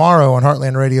heard tomorrow on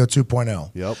Heartland Radio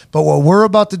 2.0. Yep. But what we're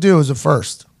about to do is a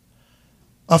first.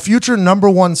 A future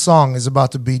 #1 song is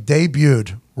about to be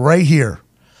debuted right here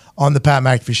on the Pat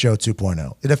McAfee Show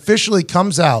 2.0. It officially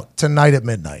comes out tonight at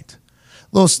midnight.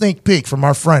 A little sneak peek from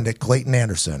our friend at Clayton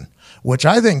Anderson, which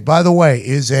I think, by the way,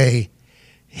 is a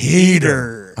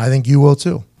heater. I think you will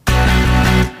too. We'll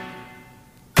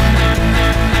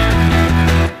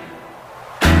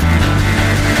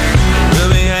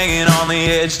be hanging on the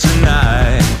edge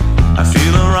tonight. I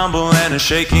feel a rumble and a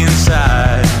shake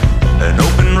inside. An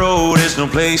open road is no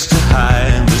place to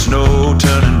hide. There's no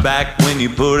turning back when you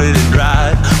put it in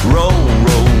drive. Roll,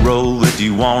 roll, roll if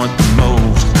you want it the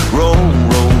most. Roll,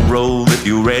 roll, roll if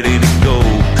you're ready to go.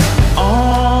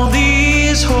 All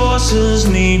these horses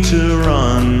need to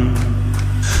run,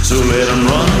 so let them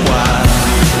run wild.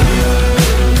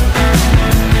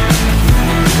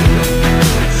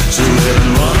 So let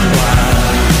them run wild.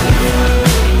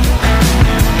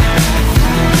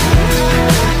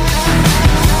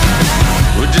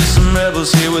 We're just some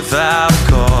rebels here without a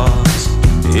cause.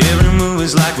 Every move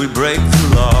is like we break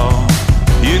the law.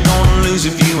 You're gonna lose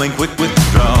if you ain't quick with the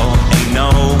draw. Ain't no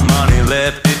money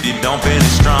left if you don't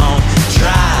finish strong.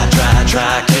 Try, try,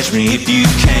 try, catch me if you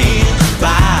can.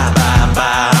 Bye, bye,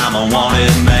 bye, I'm a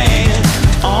wanted man.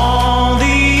 All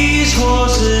these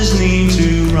horses need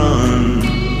to run.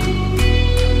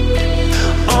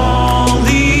 All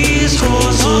these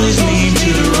horses need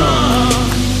to run.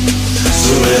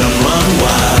 So let them run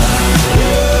wild.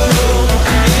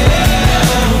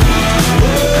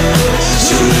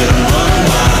 So let them run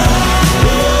wild.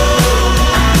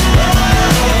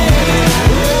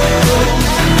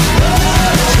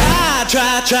 Try,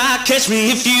 try, try, catch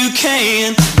me if you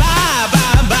can. Bye,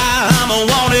 bye, bye, I'm a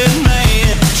wanted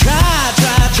man. Try,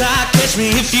 try, try, catch me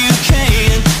if you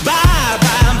can. Bye,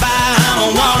 bye, bye, I'm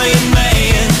a wanted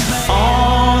man.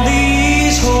 All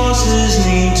these horses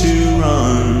need to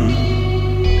run.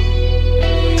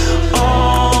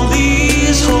 All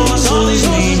these horses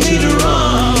need to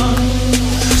run.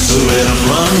 So let them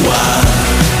run wild.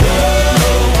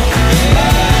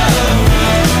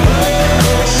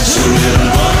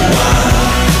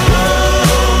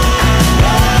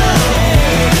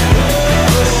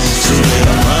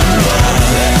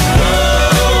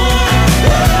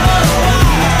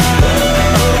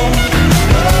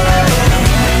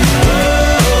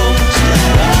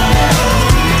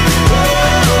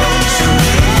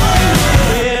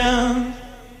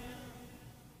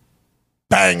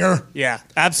 banger. Yeah,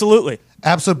 absolutely.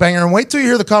 Absolute banger. And wait till you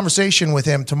hear the conversation with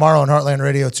him tomorrow on Heartland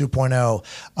Radio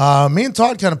 2.0. Me and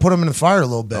Todd kind of put him in the fire a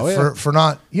little bit for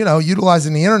not,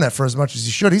 utilizing the internet for as much as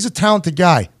he should. He's a talented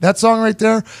guy. That song right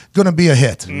there, going to be a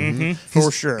hit.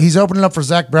 For sure. He's opening up for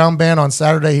Zach Brown Band on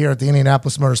Saturday here at the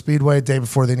Indianapolis Motor Speedway, day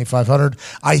before the Indy 500.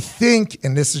 I think,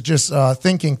 and this is just a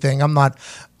thinking thing, I'm not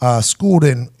schooled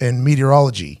in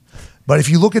meteorology, but if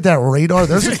you look at that radar,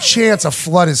 there's a chance a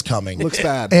flood is coming. Looks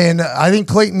bad. And I think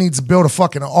Clayton needs to build a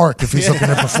fucking ark if he's looking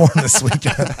to perform this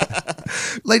weekend.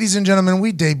 Ladies and gentlemen,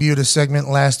 we debuted a segment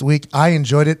last week. I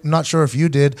enjoyed it. I'm not sure if you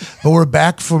did, but we're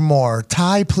back for more.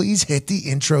 Ty, please hit the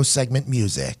intro segment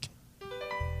music.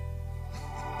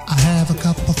 I have a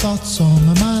couple thoughts on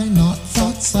my mind, not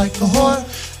thoughts like a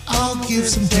whore. I'll give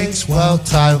some takes while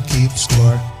Ty will keep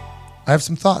score. I have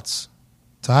some thoughts.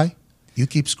 Ty, you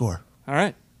keep score. All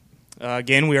right.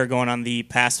 Again, we are going on the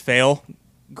pass-fail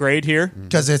grade here.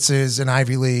 Because it is an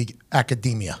Ivy League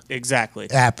academia. Exactly.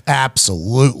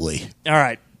 Absolutely. All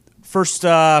right. First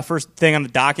thing on the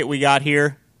docket we got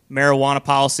here, marijuana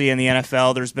policy in the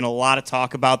NFL. There's been a lot of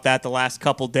talk about that the last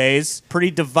couple days.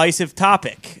 Pretty divisive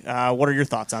topic. What are your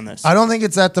thoughts on this? I don't think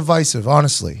it's that divisive,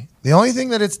 honestly. The only thing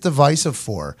that it's divisive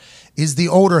for is the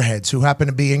older heads who happen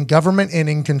to be in government and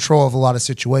in control of a lot of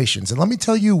situations. And let me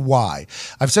tell you why.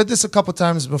 I've said this a couple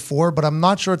times before, but I'm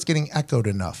not sure it's getting echoed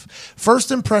enough.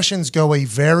 First impressions go a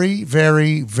very,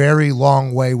 very, very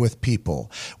long way with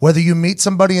people. Whether you meet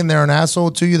somebody and they're an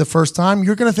asshole to you the first time,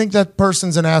 you're going to think that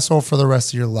person's an asshole for the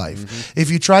rest of your life.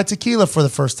 If you tried tequila for the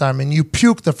first time and you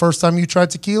puked the first time you tried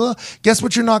tequila, guess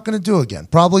what you're not going to do again?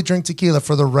 Probably drink tequila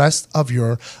for the rest of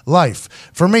your life.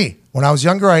 For me, when I was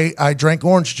younger, I drank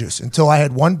orange juice until I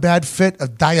had one bad fit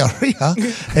of diarrhea,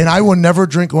 and I will never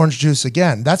drink orange juice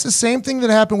again. That's the same thing that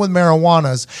happened with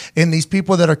marijuanas in these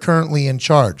people that are currently in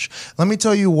charge. Let me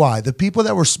tell you why. The people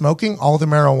that were smoking all the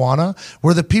marijuana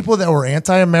were the people that were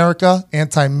anti-America,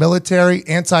 anti-military,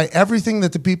 anti-everything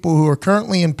that the people who are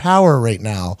currently in power right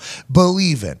now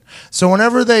believe in. So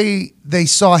whenever they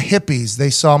saw hippies, they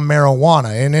saw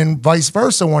marijuana, and then vice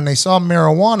versa. When they saw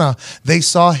marijuana, they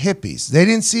saw hippies. They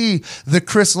didn't see the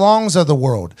Chris Longs of the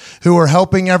world who are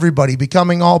helping everybody,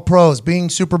 becoming all pros, being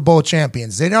Super Bowl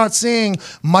champions. They're not seeing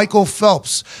Michael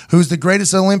Phelps, who's the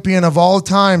greatest Olympian of all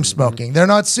time, smoking. They're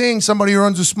not seeing somebody who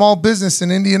runs a small business in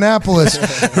Indianapolis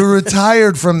who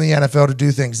retired from the NFL to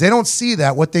do things. They don't see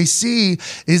that. What they see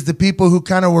is the people who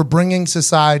kind of were bringing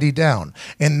society down.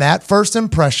 And that first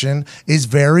impression is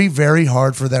very, very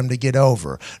hard for them to get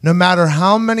over. No matter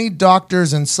how many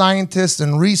doctors and scientists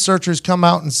and researchers come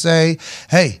out and say,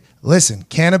 hey, listen,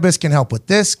 cannabis can help with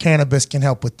this, cannabis can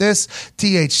help with this,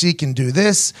 THC can do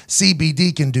this,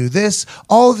 CBD can do this.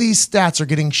 All these stats are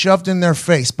getting shoved in their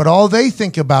face, but all they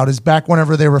think about is back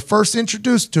whenever they were first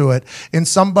introduced to it and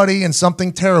somebody and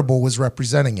something terrible was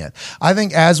representing it. I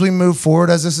think as we move forward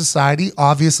as a society,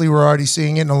 obviously we're already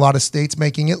seeing it in a lot of states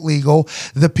making it legal.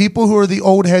 The people who are the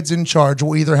old heads in charge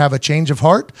will either have a change of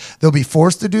heart, they'll be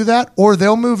forced to do that, or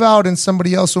they'll move out and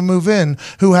somebody else will move in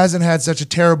who hasn't had such a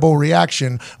terrible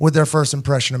reaction with their first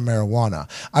impression of marijuana.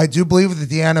 I do believe that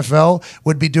the NFL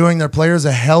would be doing their players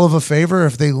a hell of a favor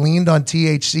if they leaned on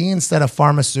THC instead of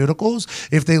pharmaceuticals,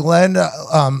 if they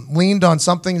leaned on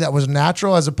something that was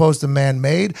natural as opposed to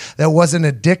man-made, that wasn't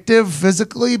addictive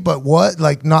physically, but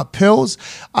not pills.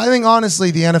 I think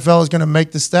honestly the NFL is going to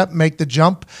make the step, make the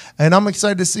jump, and I'm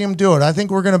excited to see them do it. I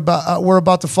think we're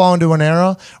about to fall into an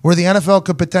era where the NFL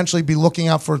could potentially be looking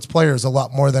out for its players a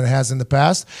lot more than it has in the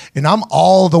past, and I'm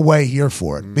all the way here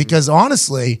for it because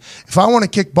honestly, if I want to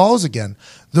kick balls again,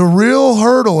 the real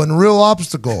hurdle and real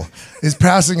obstacle is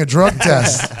passing a drug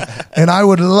test, and I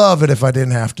would love it if I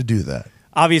didn't have to do that.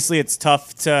 Obviously, it's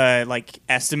tough to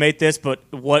estimate this, but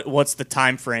what's the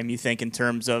time frame you think in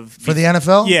terms of for the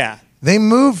NFL? Yeah. They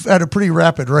move at a pretty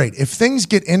rapid rate. If things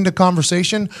get into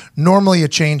conversation, normally a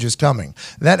change is coming.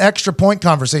 That extra point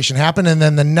conversation happened, and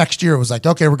then the next year it was like,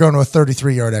 okay, we're going to a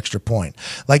 33-yard extra point.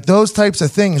 Like those types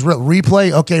of things,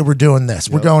 replay, okay, we're doing this.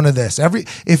 We're going to this.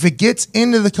 If it gets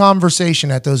into the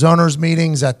conversation at those owners'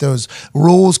 meetings, at those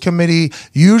rules committee,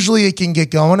 usually it can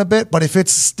get going a bit, but if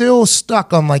it's still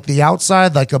stuck on the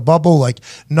outside, like a bubble,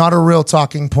 not a real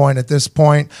talking point at this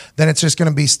point, then it's just going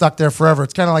to be stuck there forever.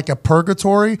 It's kind of like a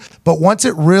purgatory, but once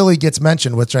it really gets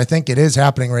mentioned, which I think it is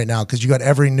happening right now because you got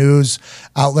every news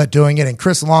outlet doing it, and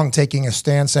Chris Long taking a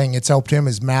stand saying it's helped him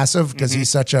is massive because he's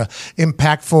such a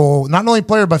impactful, not only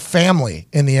player, but family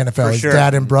in the NFL, his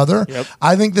dad and brother. Yep.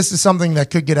 I think this is something that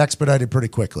could get expedited pretty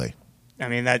quickly. I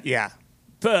mean,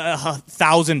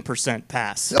 1,000%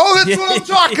 pass. Oh, that's what I'm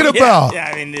talking about.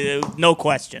 Yeah, I mean, no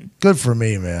question. Good for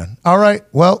me, man. All right.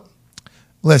 Well,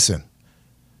 listen.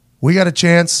 we got a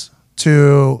chance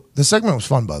to. The segment was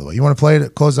fun, by the way. You want to play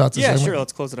it? Close out the Yeah, segment? sure.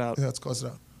 Let's close it out. Yeah, let's close it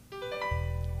out.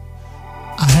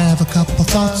 I have a couple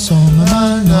thoughts on my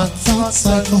mind, not thoughts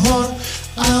like a horn.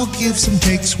 I'll give some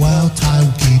takes while Ty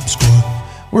will keep score.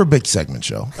 We're a big segment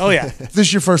show. Oh, yeah. If this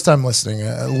is your first time listening,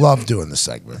 I love doing the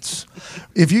segments.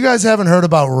 If you guys haven't heard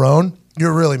about Roan,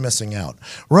 you're really missing out.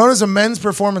 Roan is a men's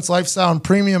performance lifestyle and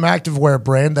premium activewear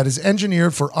brand that is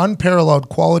engineered for unparalleled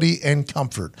quality and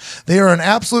comfort. They are an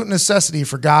absolute necessity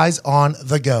for guys on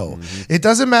the go. It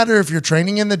doesn't matter if you're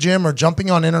training in the gym or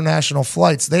jumping on international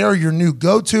flights, they are your new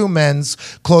go-to men's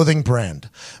clothing brand.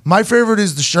 My favorite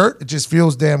is the shirt. It just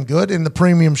feels damn good. And the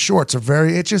premium shorts are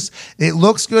it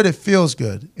looks good, it feels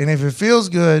good. And if it feels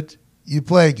good, you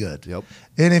play good. Yep.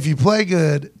 And if you play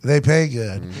good, they pay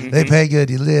good. They pay good,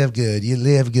 you live good. You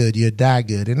live good, you die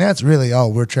good. And that's really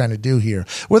all we're trying to do here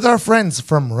with our friends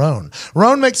from Roan.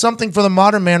 Roan makes something for the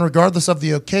modern man regardless of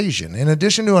the occasion. In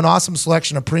addition to an awesome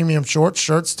selection of premium shorts,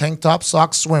 shirts, tank tops,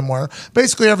 socks, swimwear,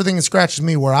 basically everything that scratches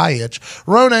me where I itch,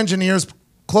 Roan engineers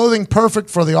clothing perfect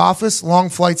for the office, long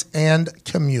flights, and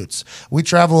commutes. We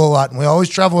travel a lot, and we always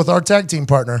travel with our tag team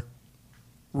partner,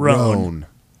 Roan.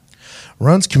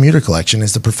 Roan's commuter collection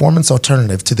is the performance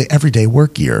alternative to the everyday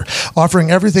work gear, offering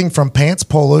everything from pants,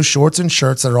 polos, shorts, and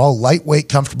shirts that are all lightweight,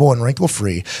 comfortable, and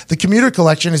wrinkle-free. The commuter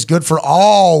collection is good for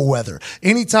all weather,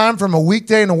 anytime from a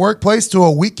weekday in the workplace to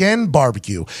a weekend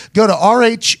barbecue. Go to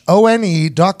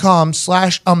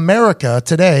rhone.com/America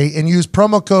today and use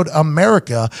promo code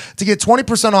America to get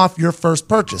 20% off your first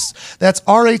purchase. That's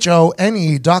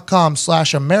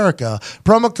rhone.com/America,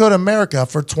 promo code America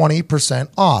for 20%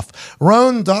 off.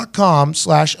 Rhone.com/America,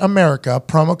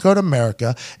 promo code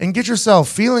America, and get yourself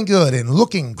feeling good and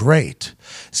looking great.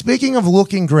 Speaking of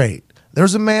looking great,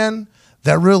 there's a man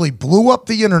that really blew up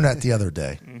the internet the other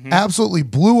day. Absolutely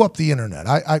blew up the internet.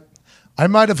 I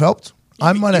might have helped.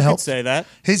 I might have helped. Say that.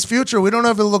 His future, we don't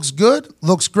know if it looks good,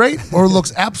 looks great, or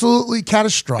looks absolutely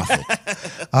catastrophic.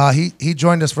 He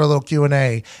joined us for a little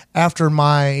Q&A after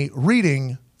my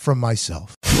reading from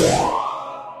myself.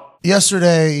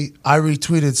 Yesterday, I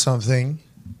retweeted something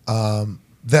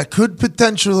that could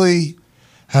potentially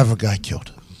have a guy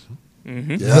killed.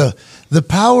 The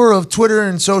power of Twitter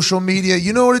and social media,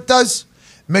 you know what it does?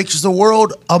 Makes the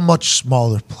world a much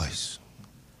smaller place.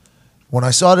 When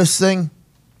I saw this thing,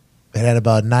 it had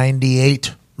about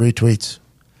 98 retweets.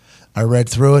 I read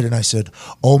through it and I said,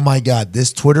 oh my God,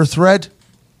 this Twitter thread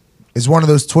is one of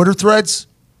those Twitter threads.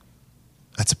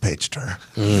 That's a page turner.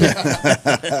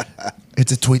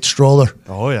 It's a tweet stroller.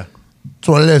 Oh, yeah. That's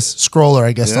what it is. Scroller,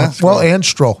 I guess. Yeah, Well, and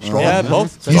stroll. Yeah,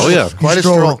 both. Quite a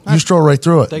stroll. You stroll right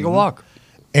through it. Take a walk.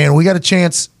 And we got a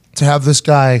chance to have this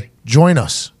guy join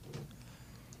us.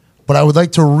 But I would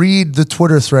like to read the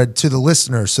Twitter thread to the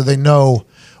listeners so they know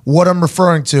what I'm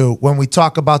referring to when we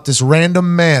talk about this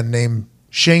random man named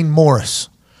Shane Morris,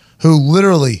 who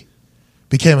literally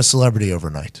became a celebrity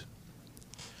overnight.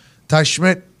 Ty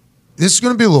Schmidt, this is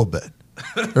going to be a little bit.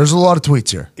 There's a lot of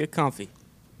tweets here. Get comfy.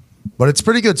 But it's a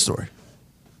pretty good story.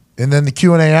 And then the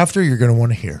Q&A after, you're going to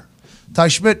want to hear. Ty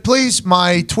Schmidt, please,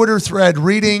 my Twitter thread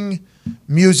reading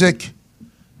music,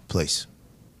 please.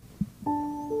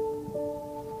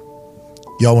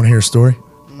 Y'all want to hear a story?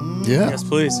 Yeah. Yes,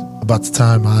 please. About the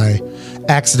time I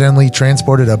accidentally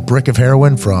transported a brick of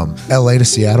heroin from L.A. to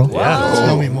Seattle? Yeah.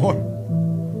 Tell me more.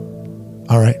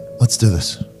 All right, let's do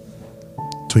this.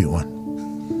 Tweet one.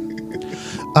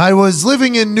 I was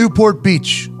living in Newport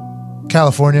Beach,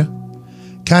 California,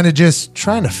 kind of just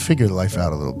trying to figure life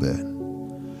out a little bit.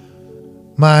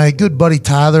 My good buddy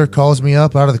Tyler calls me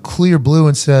up out of the clear blue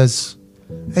and says,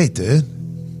 hey, dude,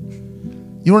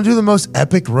 you want to do the most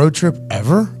epic road trip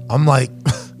ever? I'm like,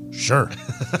 sure.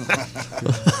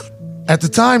 At the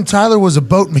time, Tyler was a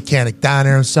boat mechanic down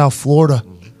there in South Florida.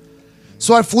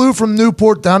 So I flew from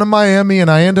Newport down to Miami, and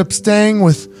I ended up staying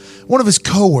with one of his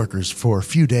coworkers for a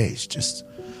few days, just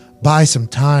buy some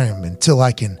time until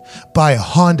I can buy a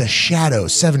Honda Shadow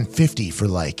 750 for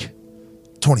like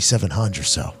 $2,700 or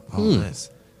so. Oh,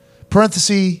 nice.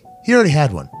 Parenthesis, he already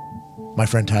had one, my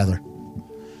friend Tyler.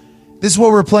 This is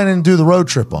what we're planning to do the road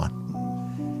trip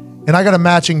on. And I got a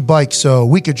matching bike so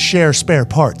we could share spare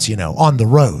parts, on the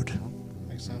road.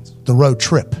 Makes sense. The road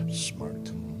trip.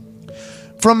 Smart.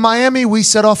 From Miami, we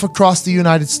set off across the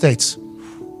United States.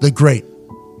 The great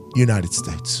United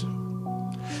States.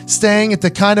 Staying at the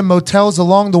kind of motels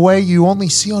along the way you only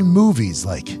see on movies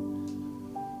like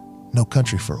No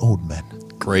Country for Old Men.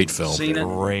 Great film. Seen it?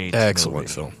 Great. Excellent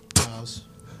film.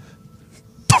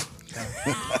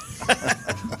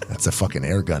 That's a fucking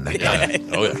air gun. That guy.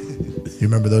 Oh, yeah. You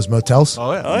remember those motels?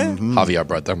 Oh, yeah. Oh, yeah. Javier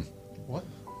brought them.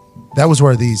 That was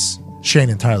where these Shane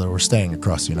and Tyler were staying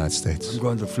across the United States. I'm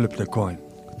going to flip the coin.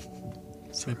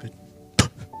 Flip it.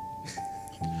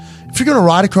 If you're going to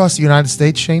ride across the United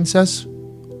States, Shane says,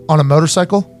 on a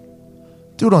motorcycle,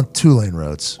 do it on 2-lane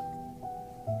roads.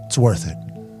 It's worth it.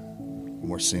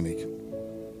 More scenic.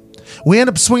 We end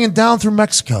up swinging down through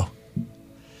Mexico.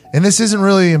 And this isn't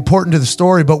really important to the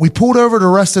story, but we pulled over to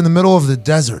rest in the middle of the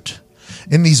desert.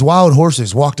 And these wild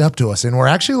horses walked up to us and were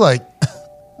actually like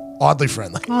oddly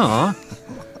friendly. Aw.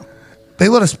 They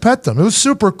let us pet them. It was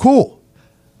super cool.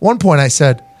 One point I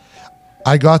said,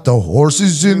 I got the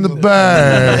horses in the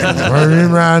bag.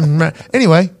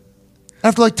 Anyway,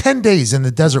 after like 10 days in the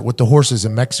desert with the horses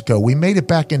in Mexico, we made it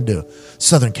back into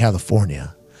Southern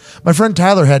California. My friend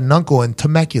Tyler had an uncle in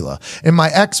Temecula, and my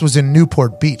ex was in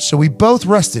Newport Beach, so we both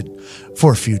rested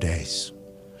for a few days.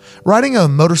 Riding a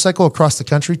motorcycle across the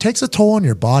country takes a toll on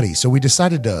your body, so we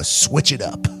decided to switch it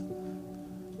up.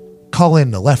 Call in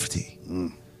the lefty.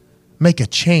 Make a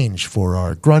change for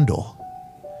our grundle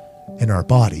in our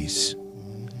bodies.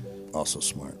 Also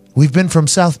smart. We've been from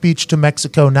South Beach to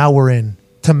Mexico. Now we're in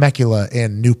Temecula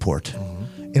and Newport.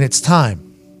 And it's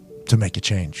time to make a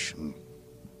change.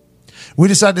 We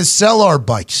decided to sell our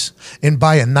bikes and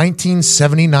buy a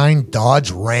 1979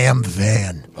 Dodge Ram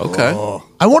van. Okay.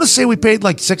 I want to say we paid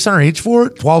like $600 each for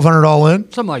it, $1,200 all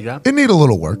in. Something like that. It needed a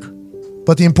little work.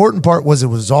 But the important part was it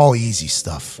was all easy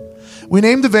stuff. We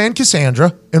named the van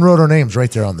Cassandra and wrote our names right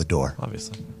there on the door.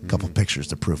 Obviously. A couple pictures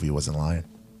to prove he wasn't lying.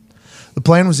 The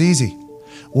plan was easy.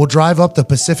 We'll drive up the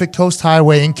Pacific Coast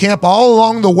Highway and camp all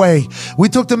along the way. We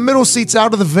took the middle seats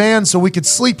out of the van so we could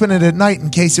sleep in it at night in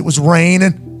case it was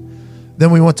raining.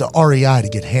 Then we went to REI to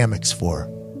get hammocks for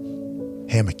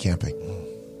hammock camping.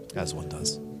 As one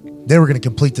does. They were going to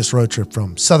complete this road trip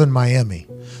from southern Miami,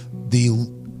 the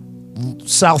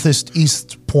southeast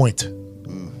east point,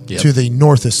 to the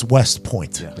northeast west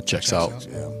point. It checks out.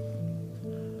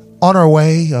 On our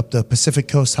way up the Pacific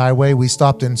Coast Highway, we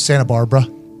stopped in Santa Barbara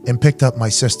and picked up my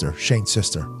sister, Shane's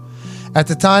sister. At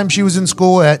the time, she was in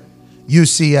school at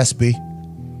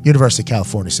UCSB, University of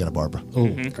California, Santa Barbara.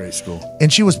 Great school.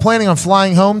 And she was planning on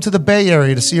flying home to the Bay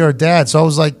Area to see our dad. So I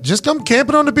was like, just come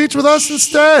camping on the beach with us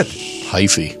instead.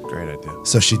 Hyphy. Great idea.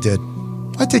 So she did.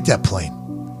 I take that plane.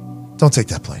 Don't take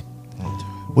that plane.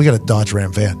 We got a Dodge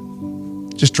Ram van.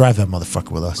 Just drive that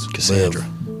motherfucker with us. Cassandra.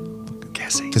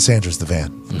 Cassandra's the van.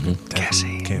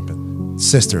 Camping.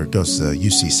 Sister goes to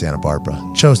UC Santa Barbara.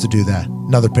 Chose to do that.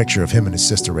 Another picture of him and his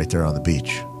sister right there on the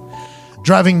beach.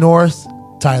 Driving north,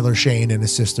 Tyler, Shane, and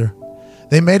his sister.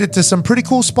 They made it to some pretty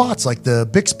cool spots like the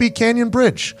Bixby Canyon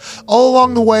Bridge. All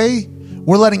along the way,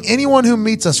 we're letting anyone who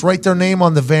meets us write their name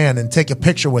on the van and take a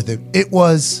picture with it. It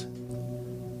was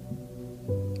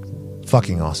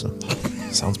fucking awesome.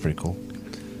 Sounds pretty cool.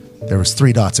 There was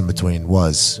 3 dots in between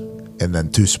was, and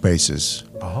then 2 spaces.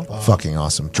 Fucking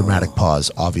awesome. Dramatic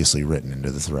pause, obviously written into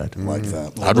the thread. Like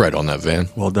that. I'd ride on that van.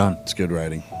 Well done. It's good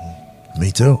writing.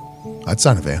 Me too. I'd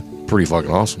sign a van. Pretty fucking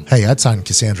awesome. Hey, I'd sign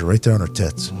Cassandra right there on her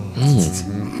tits.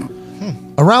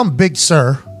 Around Big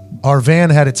Sur, our van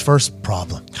had its first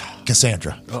problem.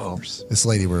 Cassandra. This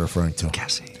lady we're referring to.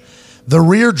 The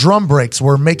rear drum brakes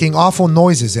were making awful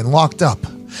noises and locked up.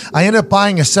 I ended up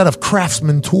buying a set of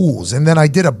Craftsman tools, and then I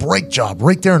did a brake job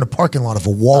right there in the parking lot of a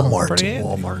Walmart.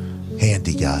 Walmart.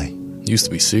 Handy guy. Used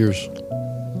to be Sears.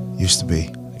 Used to be.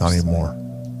 Not anymore.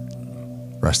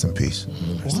 Rest in peace.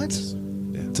 What?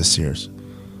 To Sears.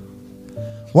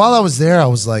 While I was there, I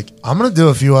was like, I'm going to do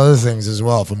a few other things as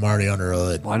well if I'm already under a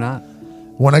lid. Why not?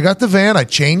 When I got the van, I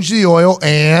changed the oil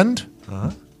and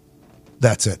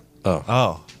that's it.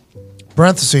 Oh.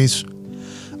 Parentheses.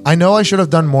 I know I should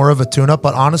have done more of a tune-up,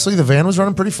 but honestly, the van was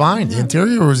running pretty fine. The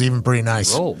interior was even pretty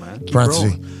nice. Roll, man. Keep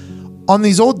Parentheses. On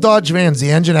these old Dodge vans, the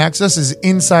engine access is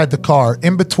inside the car,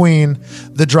 in between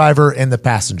the driver and the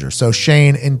passenger. So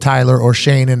Shane and Tyler, or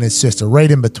Shane and his sister,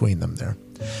 right in between them there.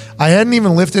 I hadn't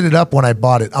even lifted it up when I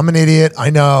bought it. I'm an idiot,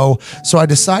 I know. So I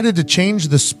decided to change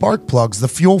the spark plugs, the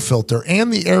fuel filter,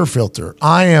 and the air filter.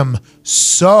 I am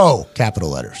so, capital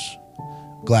letters,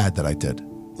 glad that I did.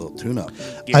 Little tune-up.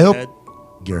 I hope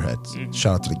Gearheads.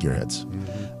 Shout out to the Gearheads.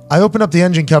 I opened up the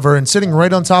engine cover, and sitting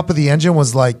right on top of the engine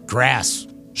was like grass,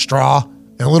 straw,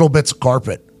 and little bits of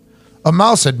carpet. A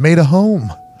mouse had made a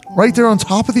home right there on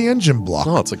top of the engine block.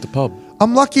 Oh, it's like the pub.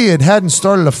 I'm lucky it hadn't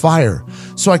started a fire,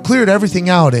 so I cleared everything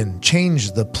out and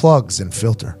changed the plugs and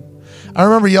filter. I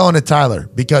remember yelling at Tyler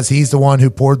because he's the one who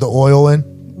poured the oil in.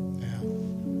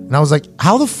 And I was like,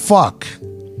 how the fuck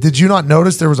did you not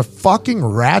notice there was a fucking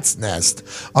rat's nest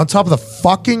on top of the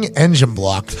fucking engine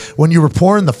block when you were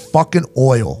pouring the fucking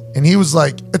oil? And he was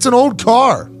like, it's an old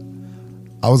car.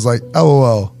 I was like,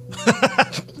 LOL.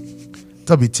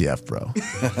 WTF, bro.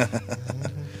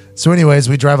 So anyways,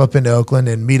 we drive up into Oakland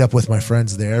and meet up with my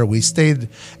friends there. We stayed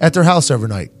at their house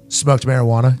overnight, smoked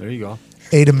marijuana, There you go.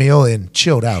 ate a meal, and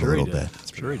chilled out a little he bit.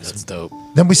 did. Sure he did. That's dope.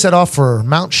 Then we set off for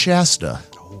Mount Shasta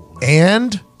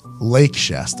and Lake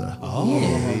Shasta.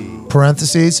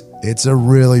 Parentheses, it's a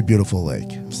really beautiful lake.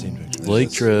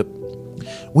 Lake trip.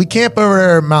 We camp over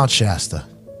there at Mount Shasta.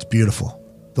 It's beautiful.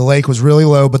 The lake was really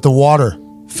low, but the water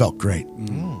felt great.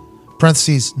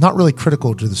 Parentheses, not really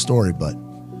critical to the story, but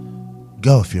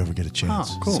go if you ever get a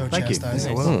chance. Cool. So Thank you.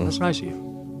 chastising. That's nice of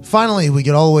you. Finally, we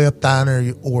get all the way up down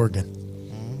there, Oregon,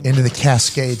 into the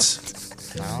Cascades,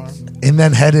 and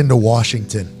then head into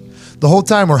Washington. The whole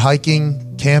time we're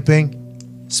hiking, camping,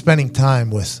 spending time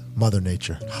with Mother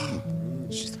Nature.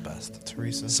 She's the best.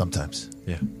 Teresa. Sometimes.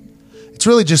 Yeah. It's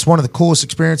really just one of the coolest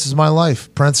experiences of my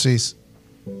life. Parentheses.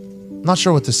 Not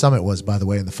sure what the summit was, by the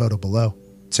way, in the photo below.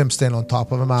 It's him standing on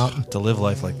top of a mountain, To live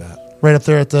life like that. right up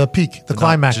there at the peak, the Not-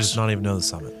 climax. Just not even know the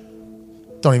summit.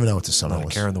 Don't even know what the summit Not a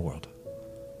was. care in the world.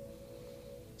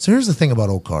 So here's the thing about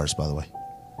old cars, by the way,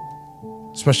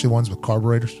 especially ones with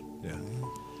carburetors. Yeah.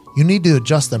 You need to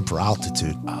adjust them for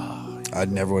altitude. I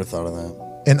never would have thought of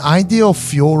that. An ideal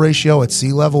fuel ratio at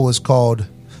sea level is called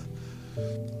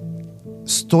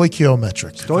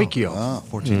stoichiometric. Stoikio.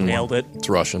 14. Nailed it. It's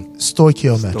Russian.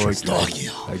 Stoichiometric.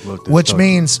 I looked at Which Stoikio.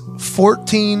 means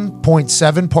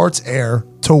 14.7 parts air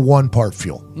to 1 part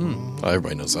fuel. Oh,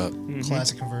 everybody knows that.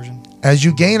 Classic conversion. As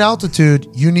you gain altitude,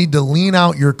 you need to lean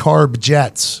out your carb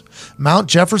jets. Mount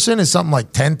Jefferson is something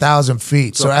like 10,000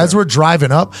 feet. So as we're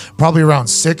driving up, probably around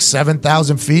 6,000,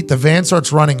 7,000 feet, the van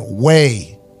starts running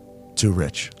way too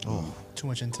rich. Too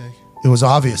much intake. It was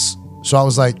obvious. So I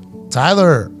was like,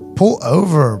 Tyler, pull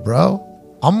over, bro.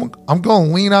 I'm going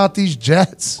to lean out these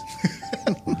jets.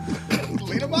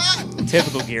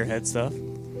 Typical gearhead stuff.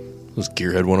 It was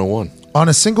Gearhead 101. On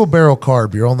a single barrel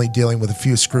carb, you're only dealing with a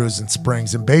few screws and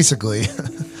springs, and basically,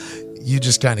 you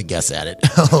just kind of guess at it.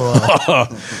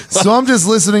 So I'm just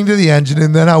listening to the engine,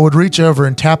 and then I would reach over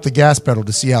and tap the gas pedal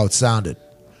to see how it sounded.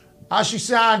 How she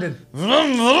sounded?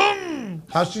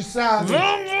 How she sounded?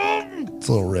 It's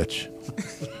a little rich.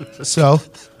 So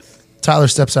Tyler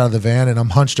steps out of the van, and I'm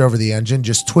hunched over the engine,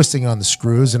 just twisting on the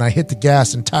screws, and I hit the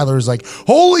gas, and Tyler is like,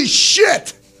 holy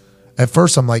shit! At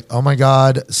first, I'm like, oh my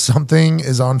God, something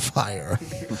is on fire.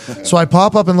 So I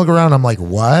pop up and look around. I'm like,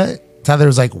 what? Tyler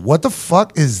was like, what the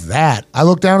fuck is that? I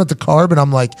look down at the carb and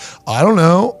I'm like, I don't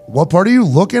know. What part are you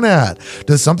looking at?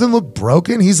 Does something look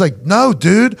broken? He's like, no,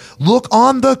 dude, look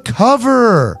on the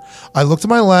cover. I look to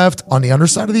my left on the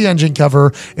underside of the engine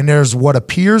cover, and there's what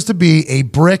appears to be a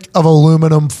brick of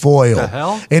aluminum foil. The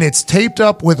hell? And it's taped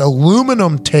up with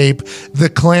aluminum tape,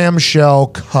 the clamshell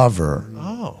cover.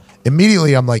 Oh.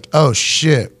 Immediately, I'm like, oh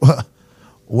shit,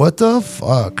 what the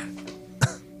fuck?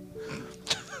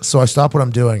 So I stop what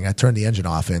I'm doing. I turn the engine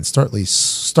off and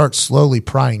start slowly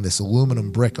prying this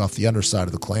aluminum brick off the underside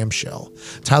of the clamshell.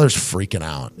 Tyler's freaking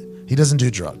out. He doesn't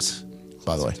do drugs,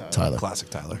 by the way, Tyler. Classic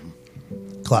Tyler.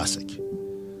 Classic.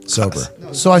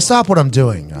 Sober. So I stop what I'm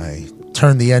doing. I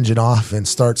turn the engine off and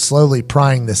start slowly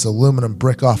prying this aluminum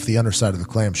brick off the underside of the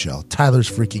clamshell. Tyler's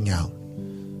freaking out.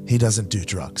 He doesn't do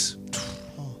drugs.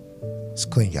 He's a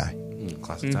clean guy.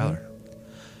 Classic Tyler.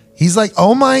 He's like,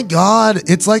 oh my God,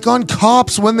 it's like on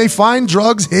Cops when they find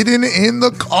drugs hidden in the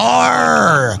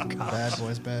car. Bad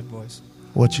boys, bad boys.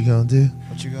 What you gonna do?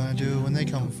 What you gonna do when they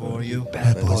come for you?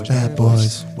 Bad boys, bad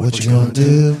boys. What you gonna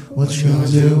do? What you gonna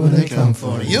do when they come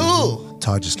for you? You!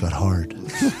 Todd just got hard.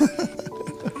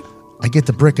 I get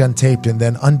the brick untaped and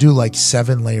then undo like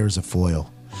 7 layers of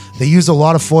foil. They use a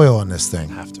lot of foil on this thing.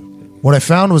 Have to. What I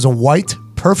found was a white,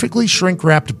 perfectly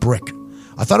shrink-wrapped brick.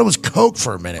 I thought it was Coke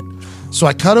for a minute. So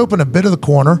I cut open a bit of the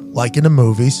corner, like in the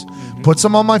movies, put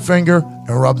some on my finger, and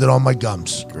rubbed it on my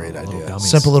gums. Great idea. Gummies.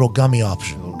 Simple little gummy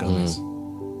option. Little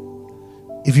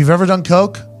gummies. If you've ever done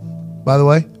Coke, by the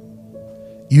way,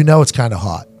 you know it's kind of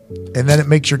hot. And then it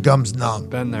makes your gums numb.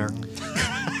 Been there.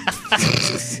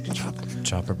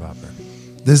 Chopper bopper.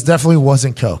 This definitely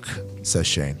wasn't Coke, says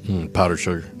Shane. Powdered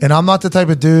sugar. And I'm not the type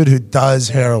of dude who does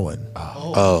heroin.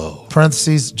 Oh.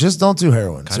 Parentheses, just don't do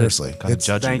heroin. Seriously. Kind of It's,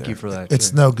 judgy Thank there. you for that.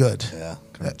 it's no good. Yeah.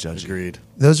 Kind of judgy. Agreed.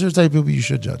 Those are the type of people you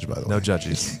should judge, by the way. No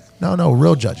judges. No,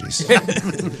 real judges.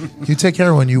 You take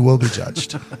heroin, you will be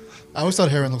judged. Is I always thought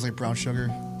heroin looks like brown sugar.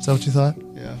 that what you thought?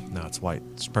 Yeah. No, it's white.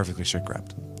 It's perfectly shrink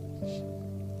wrapped.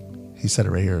 He said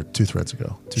it right here 2 threads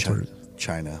ago.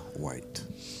 China white.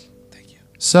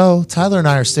 So Tyler and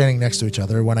I are standing next to each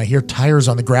other when I hear tires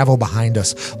on the gravel behind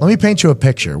us. Let me paint you a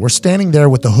picture. We're standing there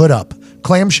with the hood up,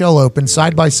 clamshell open,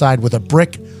 side by side with a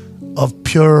brick of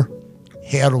pure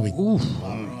heroin. Who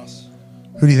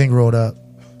do you think rolled up?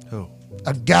 Who?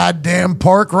 a goddamn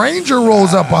park ranger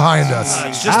rolls up behind us.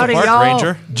 It's just a park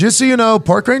ranger. Just so you know,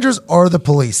 park rangers are the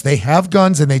police. They have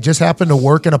guns and they just happen to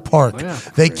work in a park.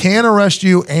 They can arrest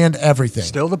you and everything.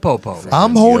 Still the popo.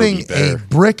 I'm holding Bear. a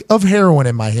brick of heroin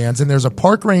in my hands, and there's a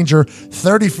park ranger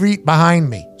 30 feet behind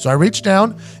me. So I reach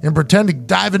down and pretend to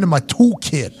dive into my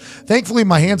toolkit. Thankfully,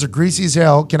 my hands are greasy as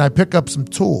hell. Can I pick up some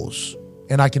tools?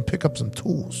 And I can pick up some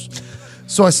tools.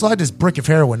 So I slide this brick of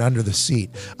heroin under the seat.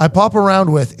 I pop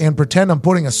around with and pretend I'm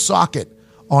putting a socket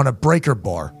on a breaker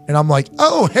bar. And I'm like,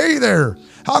 oh, hey there.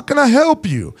 How can I help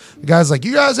you? The guy's like,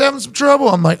 you guys having some trouble?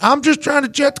 I'm like, I'm just trying to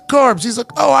jet the carbs. He's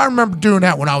like, oh, I remember doing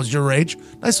that when I was your age.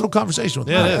 Nice little conversation with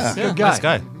him. Yeah, it is. Good guy. Nice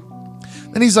guy.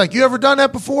 And he's like, you ever done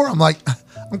that before? I'm like,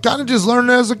 I'm kind of just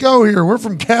learning as I go here. We're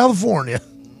from California.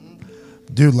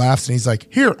 Dude laughs and he's like,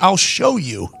 here, I'll show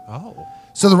you. Oh.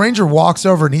 So the ranger walks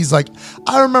over and he's like,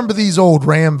 I remember these old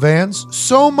Ram vans.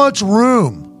 So much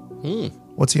room.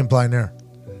 What's he implying there?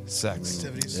 Sex.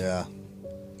 Yeah.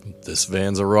 This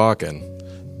van's a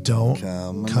rockin'. Don't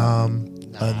Come come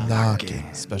a knocking.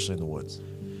 Especially in the woods.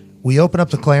 We open up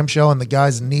the clamshell and the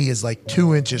guy's knee is like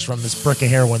 2 inches from this brick of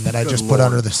heroin that I just put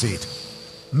under the seat.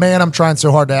 Man, I'm trying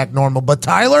so hard to act normal. But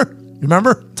Tyler, you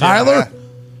remember? Tyler?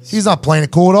 He's not playing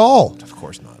it cool at all. Of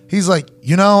course not. He's like,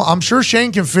 you know, I'm sure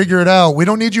Shane can figure it out. We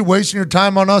don't need you wasting your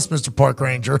time on us, Mr. Park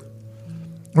Ranger.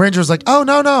 Ranger's like, oh,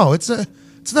 no. It's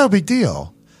no big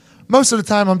deal. Most of the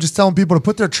time, I'm just telling people to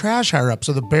put their trash higher up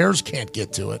so the bears can't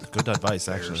get to it. Good advice,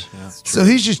 actually. Yeah. So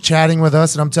he's just chatting with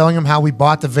us, and I'm telling him how we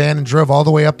bought the van and drove all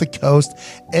the way up the coast,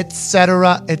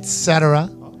 etc., etc.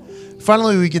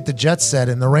 Finally, we get the jet set,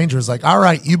 and the Ranger's like, all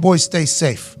right, you boys stay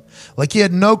safe. Like he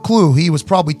had no clue he was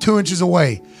probably 2 inches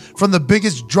away from the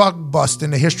biggest drug bust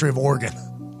in the history of Oregon.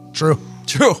 True.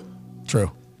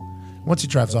 Once he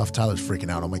drives off, Tyler's freaking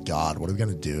out. Oh my God, what are we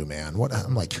gonna do, man?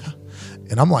 I'm like,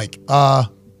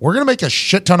 we're gonna make a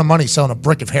shit ton of money selling a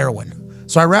brick of heroin.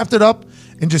 So I wrapped it up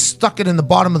and just stuck it in the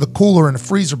bottom of the cooler in the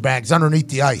freezer bags underneath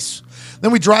the ice.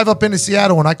 Then we drive up into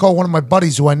Seattle, and I call one of my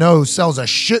buddies who I know who sells a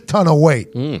shit ton of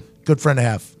weight. Good friend to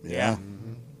have. Yeah.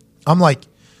 I'm like,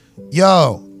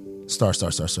 yo, star.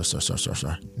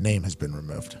 Name has been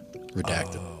removed.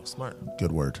 Redacted. Oh, smart.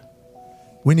 Good word.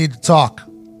 We need to talk.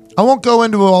 I won't go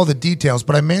into all the details,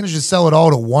 but I managed to sell it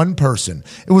all to one person.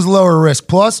 It was lower risk.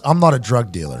 Plus, I'm not a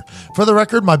drug dealer. For the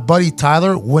record, my buddy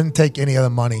Tyler wouldn't take any of the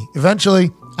money.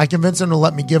 Eventually, I convinced him to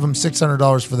let me give him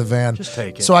 $600 for the van. Just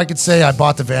take it. So I could say I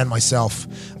bought the van myself.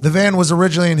 The van was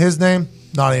originally in his name,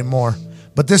 not anymore.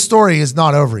 But this story is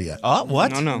not over yet.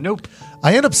 What? No. Nope.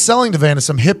 I ended up selling the van to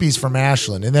some hippies from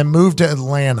Ashland and then moved to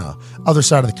Atlanta, other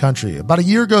side of the country. About a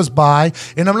year goes by,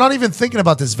 and I'm not even thinking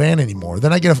about this van anymore.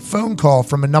 Then I get a phone call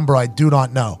from a number I do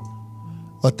not know.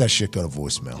 Let that shit go to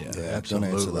voicemail. Yeah, don't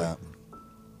answer that.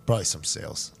 Probably some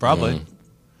sales. Probably.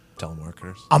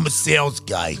 Telemarketers. I'm a sales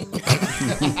guy.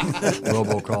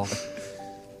 Robocall.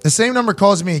 The same number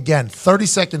calls me again 30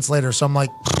 seconds later, so I'm like,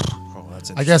 Oh,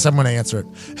 that's I guess I'm going to answer it.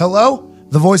 Hello?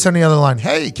 The voice on the other line.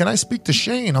 Hey, can I speak to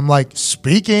Shane? I'm like,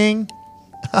 speaking.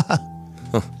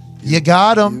 You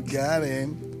got him. You got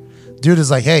him. Dude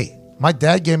is like, hey, my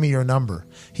dad gave me your number.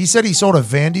 He said he sold a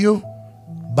van to you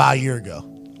about a year ago.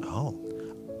 Oh.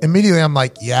 Immediately, I'm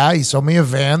like, yeah, he sold me a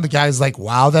van. The guy's like,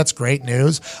 wow, that's great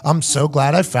news. I'm so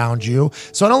glad I found you.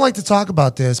 So I don't like to talk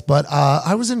about this, but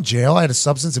I was in jail. I had a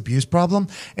substance abuse problem,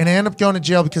 and I ended up going to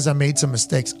jail because I made some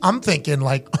mistakes. I'm thinking,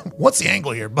 like, what's the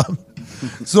angle here, bub?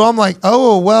 So I'm like,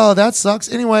 oh, well, that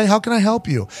sucks. Anyway, how can I help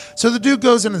you? So the dude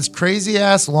goes into this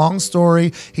crazy-ass long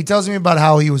story. He tells me about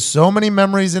how he was so many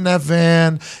memories in that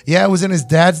van. Yeah, it was in his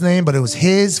dad's name, but it was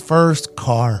his first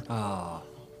car.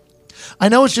 I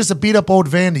know it's just a beat-up old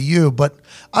van to you, but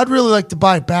I'd really like to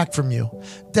buy it back from you.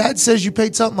 Dad says you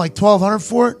paid something like $1,200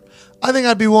 for it. I think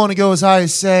I'd be willing to go as high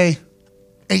as, say,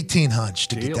 $1,800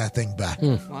 to get that thing back.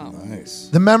 Nice.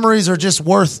 The memories are just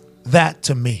worth that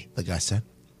to me, the guy said.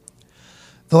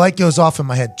 The light goes off in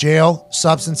my head. Jail,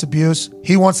 substance abuse.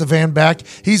 He wants the van back.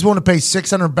 He's willing to pay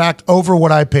 $600 back over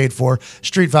what I paid for.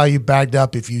 Street value bagged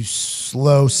up if you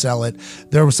slow sell it.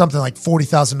 There was something like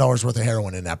 $40,000 worth of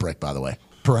heroin in that brick, by the way.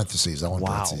 Parentheses. I want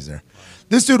parentheses there.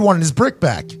 This dude wanted his brick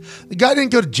back. The guy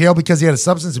didn't go to jail because he had a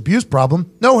substance abuse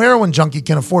problem. No heroin junkie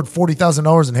can afford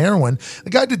 $40,000 in heroin. The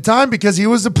guy did time because he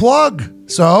was the plug.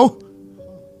 So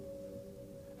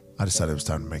I decided it was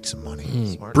time to make some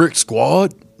money. Brick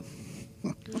Squad.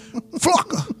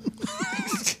 Fuck.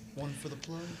 One for the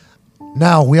plug.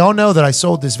 Now, we all know that I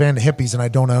sold this van to hippies and I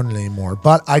don't own it anymore,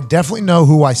 but I definitely know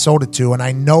who I sold it to and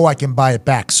I know I can buy it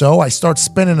back. So I start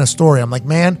spinning a story. I'm like,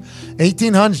 man,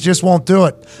 1800s just won't do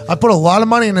it. I put a lot of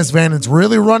money in this van. It's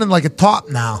really running like a top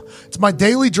now. It's my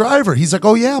daily driver. He's like,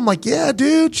 oh yeah. I'm like, yeah,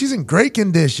 dude, she's in great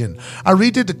condition. I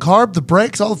redid the carb, the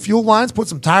brakes, all the fuel lines, put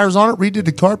some tires on it, redid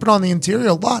the carpet on the interior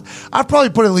a lot. I've probably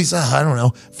put at least, I don't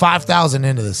know, 5,000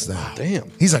 into this thing.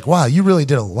 Damn. He's like, wow, you really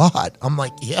did a lot. I'm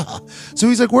like, yeah. So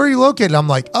he's like, where are you located? I'm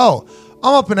like, oh,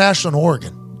 I'm up in Ashland,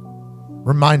 Oregon.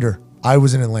 Reminder, I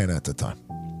was in Atlanta at the time.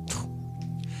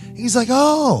 He's like,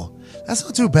 oh, that's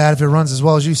not too bad if it runs as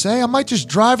well as you say. I might just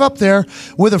drive up there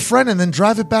with a friend and then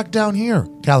drive it back down here,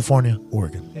 California,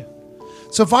 Oregon. Yeah.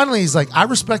 So finally, he's like, I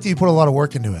respect that you put a lot of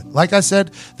work into it. Like I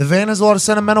said, the van has a lot of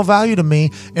sentimental value to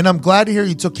me, and I'm glad to hear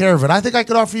you took care of it. I think I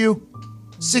could offer you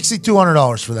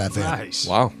 $6,200 for that van. Nice.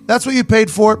 Wow. That's what you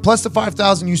paid for it, plus the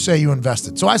 $5,000 you say you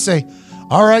invested. So I say,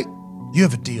 all right, you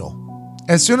have a deal.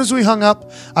 As soon as we hung up,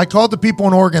 I called the people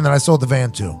in Oregon that I sold the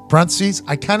van to. Parentheses,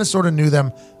 I kind of sort of knew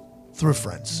them through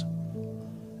friends.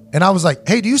 And I was like,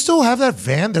 hey, do you still have that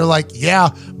van? They're like, yeah,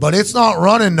 but it's not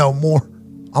running no more.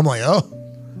 I'm like, oh.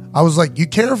 I was like, you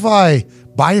care if I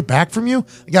buy it back from you?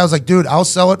 The guy was like, dude, I'll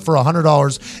sell it for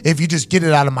 $100 if you just get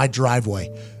it out of my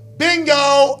driveway.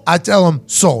 Bingo! I tell him,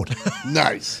 sold.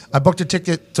 Nice. I booked a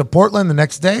ticket to Portland the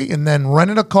next day and then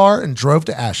rented a car and drove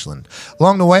to Ashland.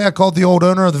 Along the way, I called the old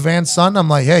owner of the van's son. I'm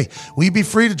like, hey, will you be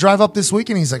free to drive up this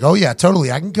weekend? He's like, oh, yeah,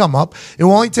 totally. I can come up. It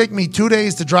will only take me 2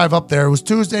 days to drive up there. It was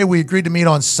Tuesday. We agreed to meet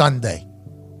on Sunday.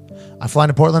 I fly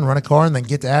to Portland, rent a car, and then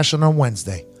get to Ashland on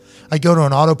Wednesday. I go to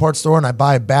an auto parts store and I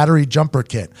buy a battery jumper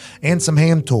kit and some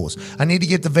hand tools. I need to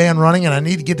get the van running, and I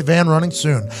need to get the van running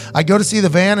soon. I go to see the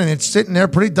van, and it's sitting there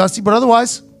pretty dusty, but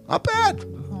otherwise, not bad.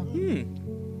 The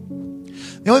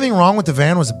only thing wrong with the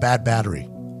van was a bad battery.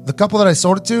 The couple that I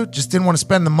sold it to just didn't want to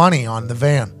spend the money on the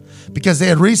van because they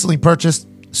had recently purchased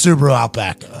Subaru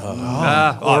Outback.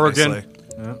 Oregon.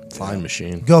 Fine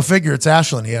machine. Go figure, it's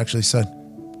Ashland, he actually said.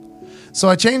 So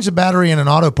I changed the battery in an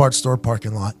auto parts store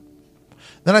parking lot.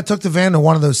 Then I took the van to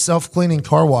one of those self-cleaning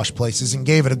car wash places and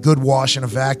gave it a good wash and a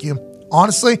vacuum.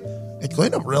 Honestly, it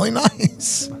cleaned up really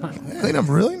nice.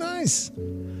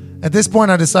 At this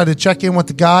point, I decided to check in with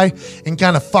the guy and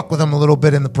kind of fuck with him a little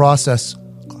bit in the process.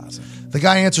 Classic. The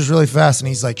guy answers really fast, and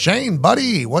he's like, Shane,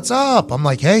 buddy, what's up? I'm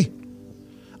like, hey,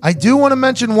 I do want to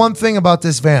mention one thing about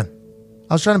this van.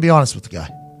 I was trying to be honest with the guy.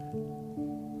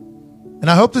 And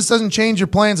I hope this doesn't change your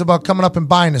plans about coming up and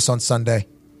buying this on Sunday.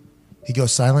 He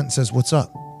goes silent and says, what's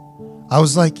up? I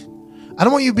was like, I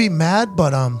don't want you to be mad,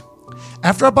 but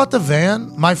after I bought the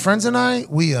van, my friends and I,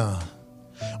 we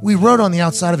wrote on the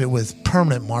outside of it with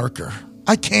permanent marker.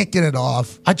 I can't get it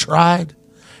off. I tried.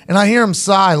 And I hear him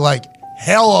sigh like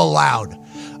hella loud.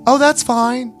 Oh, that's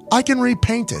fine. I can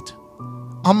repaint it.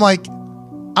 I'm like,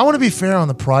 I want to be fair on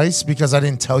the price because I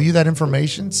didn't tell you that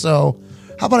information. So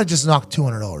how about I just knock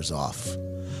 $200 off?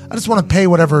 I just want to pay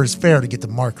whatever is fair to get the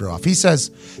marker off. He says,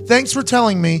 thanks for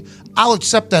telling me. I'll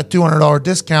accept that $200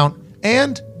 discount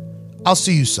and I'll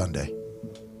see you Sunday.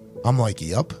 I'm like,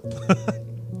 yep.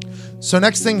 So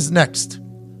next thing's next.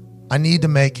 I need to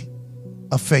make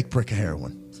a fake brick of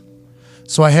heroin.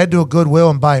 So I head to a Goodwill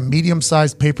and buy a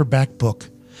medium-sized paperback book.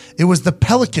 It was the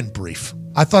Pelican Brief.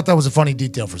 I thought that was a funny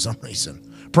detail for some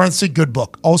reason. Parenthesis, good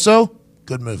book. Also,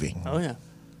 good movie. Oh, yeah.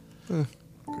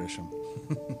 Grisham.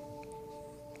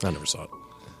 I never saw it.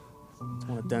 It's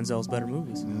one of Denzel's better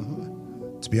movies.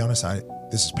 To be honest,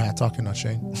 this is Pat talking, not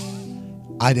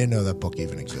Shane. I didn't know that book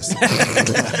even existed.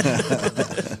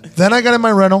 Then I got in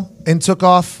my rental and took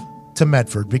off to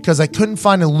Medford because I couldn't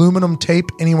find aluminum tape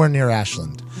anywhere near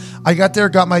Ashland. I got there,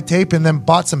 got my tape, and then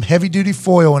bought some heavy-duty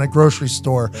foil in a grocery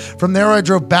store. From there, I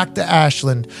drove back to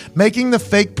Ashland. Making the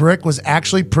fake brick was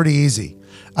actually pretty easy.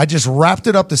 I just wrapped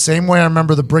it up the same way I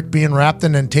remember the brick being wrapped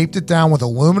and then taped it down with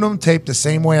aluminum tape the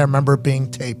same way I remember it being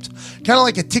taped. Kind of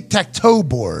like a tic-tac-toe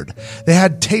board. They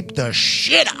had taped the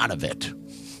shit out of it.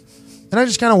 And I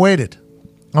just kind of waited.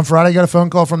 On Friday, I got a phone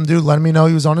call from the dude letting me know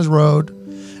he was on his road.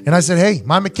 And I said, hey,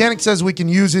 my mechanic says we can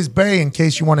use his bay in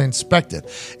case you want to inspect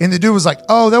it. And the dude was like,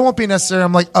 oh, that won't be necessary.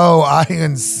 I'm like, oh, I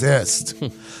insist.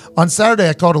 On Saturday,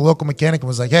 I called a local mechanic and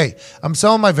was like, hey, I'm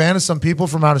selling my van to some people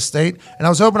from out of state, and I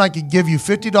was hoping I could give you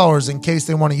 $50 in case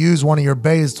they want to use one of your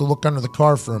bays to look under the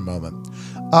car for a moment.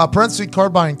 Parenthesis, car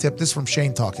buying tip, this is from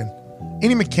Shane talking.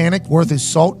 Any mechanic worth his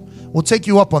salt will take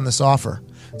you up on this offer.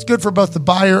 It's good for both the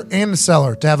buyer and the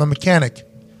seller to have a mechanic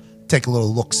take a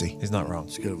little look-see. He's not wrong.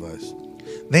 That's good advice.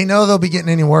 They know they'll be getting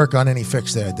any work on any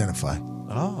fix they identify.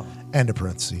 Oh. End of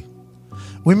parenthesis.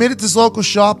 We meet at this local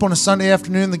shop on a Sunday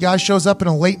afternoon. The guy shows up in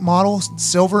a late model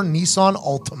silver Nissan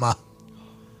Altima.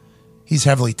 He's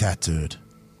heavily tattooed.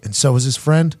 And so is his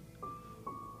friend.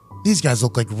 These guys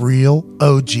look like real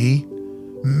OG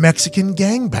Mexican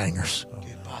gangbangers.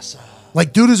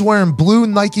 Like, dude is wearing blue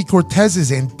Nike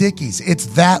Cortezes and Dickies. It's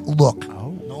that look.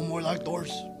 No more like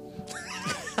doors.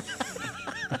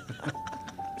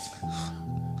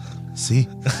 See?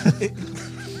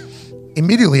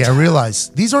 Immediately, I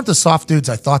realized these aren't the soft dudes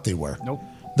I thought they were. Nope.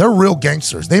 They're real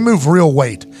gangsters. They move real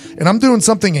weight. And I'm doing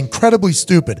something incredibly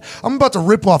stupid. I'm about to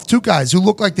rip off two guys who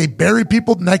look like they bury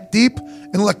people neck deep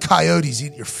and let coyotes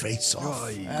eat your face off.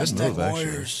 Good move,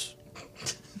 actually.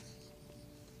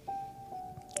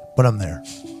 But I'm there.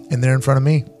 And they're in front of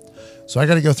me. So I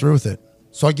got to go through with it.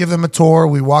 So I give them a tour.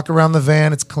 We walk around the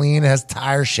van. It's clean. It has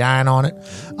tire shine on it.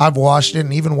 I've washed it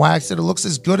and even waxed it. It looks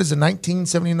as good as a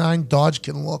 1979 Dodge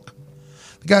can look.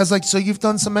 The guy's like, so you've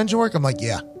done some engine work? I'm like,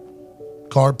 yeah.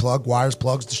 Card plug, wires,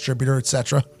 plugs, distributor,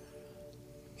 etc.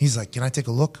 He's like, can I take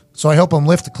a look? So I help him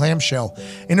lift the clamshell.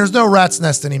 And there's no rat's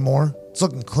nest anymore. It's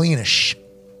looking cleanish.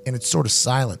 And it's sort of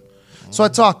silent. So I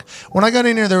talk. When I got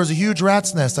in here, there was a huge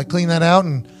rat's nest. I cleaned that out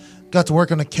and got to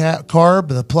work on the carb,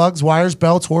 the plugs, wires,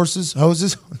 belts, hoses.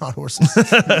 Not horses.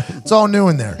 It's all new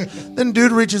in there. Then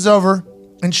dude reaches over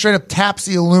and straight up taps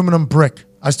the aluminum brick.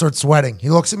 I start sweating. He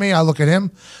looks at me. I look at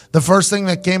him. The first thing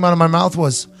that came out of my mouth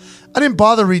was, I didn't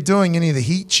bother redoing any of the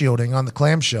heat shielding on the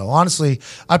clamshell. Honestly,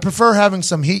 I prefer having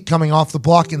some heat coming off the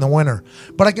block in the winter.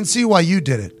 But I can see why you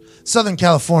did it. Southern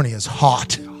California is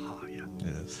hot.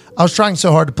 I was trying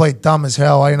so hard to play dumb as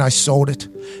hell, and I sold it.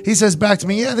 He says back to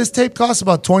me, yeah, this tape costs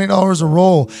about $20 a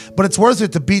roll, but it's worth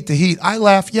it to beat the heat. I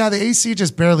laugh, yeah, the AC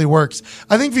just barely works.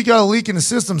 I think we got a leak in the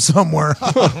system somewhere.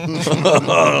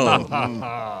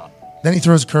 Then he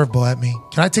throws a curveball at me.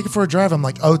 Can I take it for a drive? I'm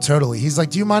like, oh, totally. He's like,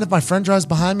 do you mind if my friend drives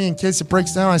behind me in case it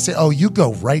breaks down? I say, oh, you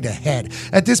go right ahead.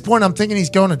 At this point, I'm thinking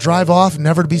he's going to drive off,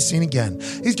 never to be seen again.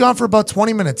 He's gone for about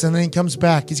 20 minutes, and then he comes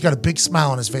back. He's got a big smile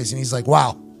on his face, and he's like,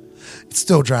 wow, it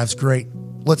still drives great.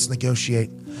 Let's negotiate.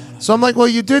 So I'm like, well,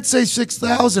 you did say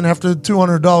 $6,000 after the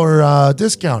 $200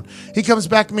 discount. He comes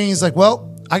back to me, and he's like, well,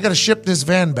 I got to ship this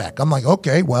van back. I'm like,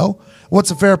 okay, well,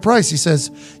 what's a fair price? He says,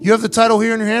 you have the title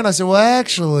here in your hand? I said, well,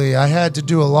 actually, I had to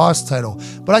do a lost title,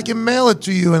 but I can mail it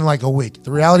to you in like a week.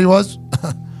 The reality was,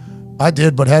 I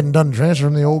did, but hadn't done the transfer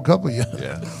from the old couple yet.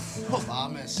 Yeah.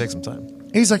 Take some time.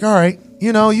 He's like, all right,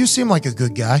 you seem like a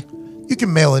good guy. You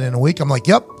can mail it in a week. I'm like,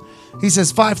 yep. He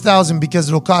says $5,000 because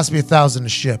it'll cost me $1,000 to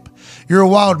ship. You're a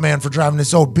wild man for driving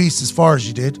this old beast as far as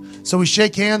you did. So we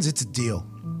shake hands. It's a deal.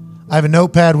 I have a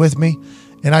notepad with me.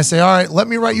 And I say, all right, let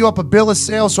me write you up a bill of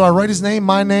sale. So I write his name,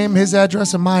 my name, his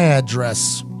address, and my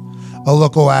address. A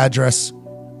local address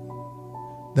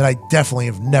that I definitely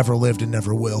have never lived and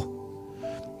never will.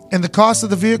 And the cost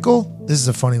of the vehicle, this is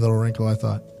a funny little wrinkle, I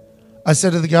thought. I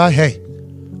said to the guy, hey,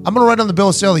 I'm going to write on the bill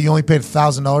of sale that you only paid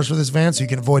 $1,000 for this van so you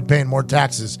can avoid paying more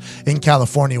taxes in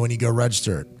California when you go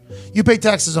register it. You pay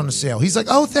taxes on the sale. He's like,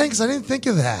 oh, thanks. I didn't think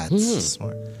of that.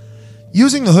 Smart.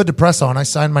 Using the hood to press on, I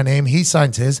signed my name. He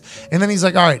signs his. And then he's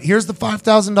like, all right, here's the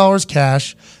 $5,000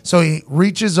 cash. So he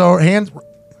reaches over,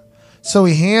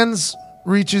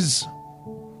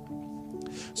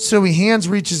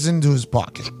 reaches into his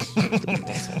pocket.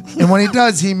 And when he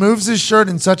does, he moves his shirt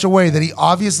in such a way that he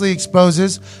obviously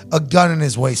exposes a gun in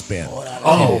his waistband.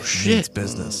 Oh, shit. It's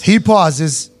business. He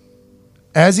pauses.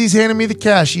 As he's handing me the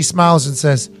cash, he smiles and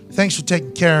says, thanks for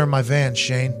taking care of my van,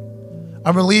 Shane.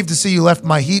 I'm relieved to see you left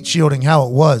my heat shielding how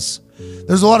it was.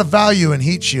 There's a lot of value in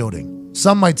heat shielding.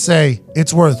 Some might say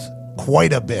it's worth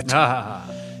quite a bit.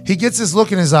 He gets this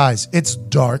look in his eyes. It's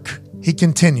dark. He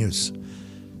continues.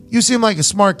 You seem like a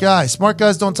smart guy. Smart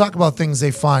guys don't talk about things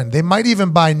they find. They might even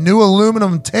buy new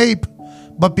aluminum tape,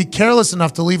 but be careless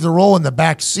enough to leave the roll in the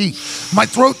back seat. My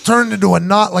throat turned into a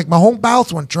knot like my whole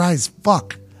mouth went dry as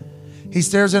fuck. He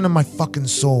stares into my fucking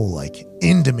soul, like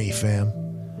into me, fam.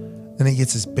 Then he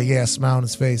gets this big-ass smile on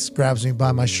his face, grabs me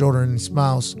by my shoulder, and he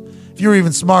smiles. If you were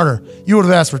even smarter, you would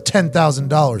have asked for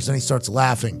 $10,000. Then he starts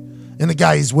laughing. And the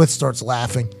guy he's with starts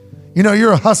laughing.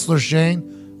 You're a hustler, Shane.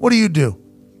 What do you do?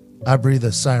 I breathe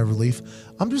a sigh of relief.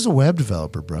 I'm just a web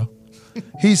developer, bro.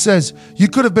 He says, you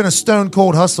could have been a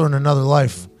stone-cold hustler in another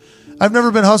life. I've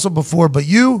never been hustled before, but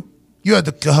you had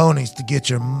the cojones to get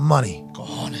your money.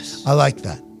 Cojones. I like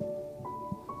that.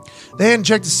 They hadn't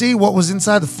checked to see what was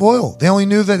inside the foil. They only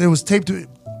knew that it was taped.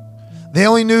 They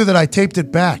only knew that I taped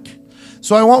it back.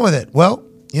 So I went with it. Well,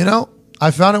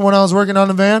 I found it when I was working on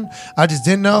the van. I just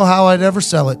didn't know how I'd ever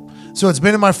sell it. So it's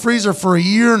been in my freezer for a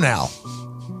year now.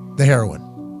 The heroin.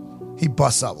 He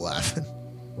busts up laughing.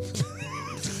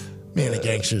 Me and the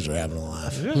gangsters are having a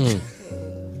laugh.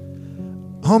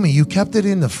 Homie, you kept it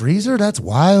in the freezer? That's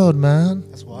wild, man.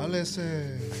 That's wild,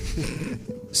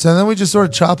 So then we just sort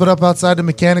of chop it up outside the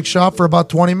mechanic shop for about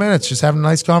 20 minutes, just having a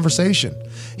nice conversation.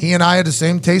 He and I had the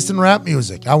same taste in rap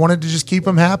music. I wanted to just keep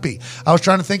him happy. I was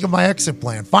trying to think of my exit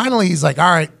plan. Finally, he's like,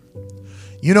 all right,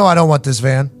 you know I don't want this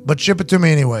van, but ship it to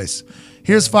me anyways.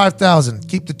 Here's $5,000.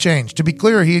 Keep the change. To be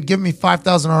clear, he had given me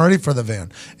 $5,000 already for the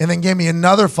van, and then gave me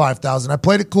another $5,000. I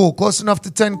played it cool, close enough to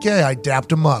 $10K. I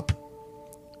dapped him up.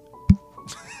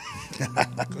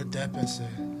 Good dap, I say.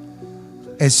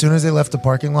 As soon as they left the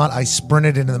parking lot, I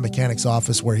sprinted into the mechanic's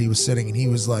office where he was sitting, and he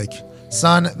was like,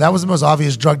 son, that was the most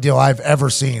obvious drug deal I've ever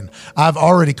seen. I've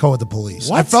already called the police.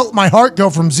 What? I felt my heart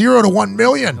go from 0 to 1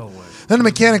 million. No way. Then the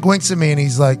mechanic winks at me, and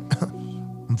he's like,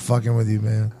 I'm fucking with you,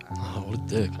 man. Oh, what a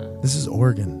dick. This is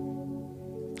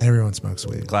Oregon. Everyone smokes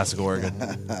weed. Classic Oregon.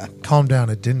 Calm down.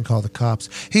 It didn't call the cops.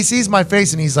 He sees my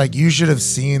face, and he's like, you should have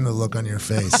seen the look on your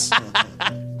face.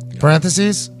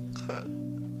 Parentheses.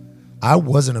 I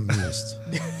wasn't amused.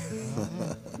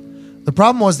 The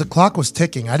problem was the clock was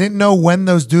ticking. I didn't know when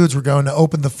those dudes were going to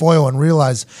open the foil and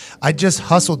realize I just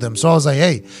hustled them. So I was like,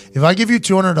 hey, if I give you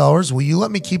 $200, will you let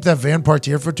me keep that van parked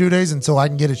here for 2 days until I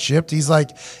can get it shipped? He's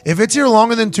like, if it's here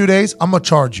longer than 2 days, I'm going to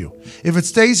charge you. If it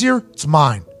stays here, it's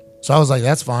mine. So I was like,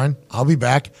 that's fine. I'll be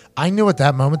back. I knew at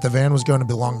that moment the van was going to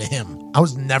belong to him. I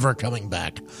was never coming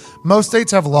back. Most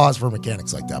states have laws for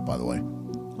mechanics like that, by the way.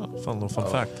 Oh, fun little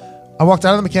fun fact. I walked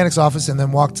out of the mechanic's office and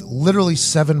then walked literally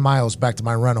 7 miles back to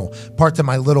my rental, parked in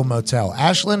my little motel.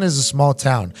 Ashland is a small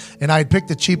town, and I had picked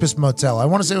the cheapest motel. I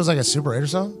want to say it was like a Super 8 or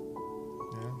something.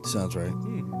 Sounds right.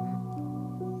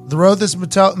 The road this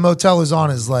motel is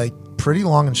on is like pretty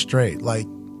long and straight. Like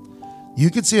you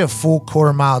could see a full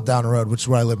quarter mile down the road, which is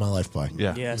where I live my life by.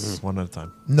 Yeah. Yes. One at a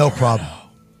time. No problem.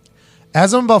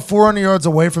 As I'm about 400 yards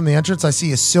away from the entrance, I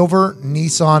see a silver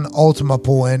Nissan Altima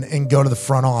pull in and go to the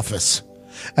front office.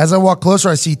 As I walk closer,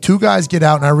 I see 2 guys get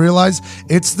out, and I realize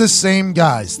it's the same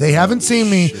guys. They haven't seen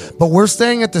me, but we're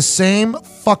staying at the same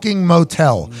fucking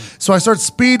motel. So I start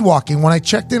speed walking. When I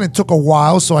checked in, it took a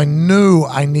while, so I knew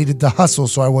I needed to hustle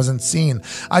so I wasn't seen.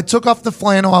 I took off the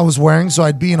flannel I was wearing so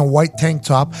I'd be in a white tank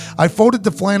top. I folded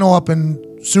the flannel up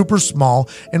in super small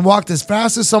and walked as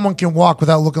fast as someone can walk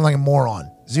without looking like a moron.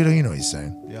 Zito, you know what he's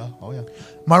saying. Yeah, oh yeah.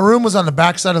 My room was on the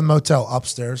back side of the motel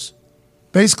upstairs.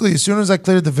 Basically, as soon as I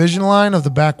cleared the vision line of the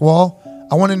back wall,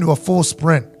 I went into a full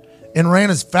sprint and ran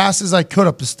as fast as I could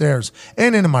up the stairs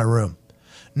and into my room.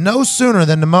 No sooner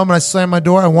than the moment I slammed my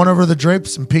door, I went over the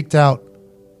drapes and peeked out.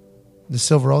 The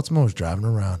silver Altima was driving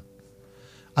around.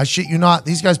 I shit you not,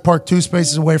 these guys parked 2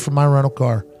 spaces away from my rental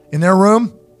car. In their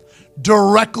room,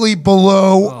 directly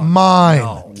below mine.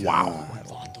 Wow.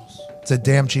 It's a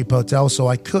damn cheap hotel, so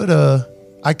I could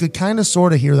kind of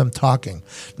sort of hear them talking.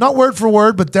 Not word for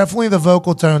word, but definitely the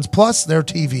vocal tones, plus their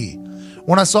TV.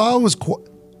 When I saw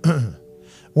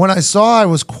I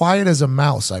was quiet as a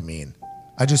mouse, I mean.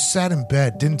 I just sat in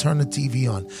bed, didn't turn the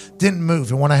TV on, didn't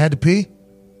move, and when I had to pee,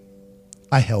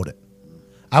 I held it.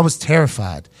 I was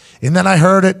terrified. And then I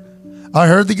heard it. I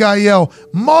heard the guy yell,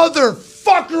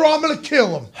 "Motherfucker, I'm going to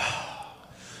kill him."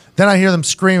 Then I hear them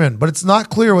screaming, but it's not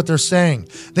clear what they're saying.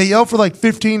 They yell for like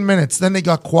 15 minutes, then they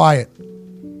got quiet.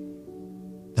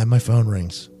 Then my phone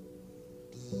rings.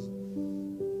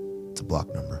 It's a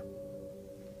block number.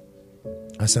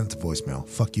 I sent it to voicemail.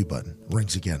 Fuck you button.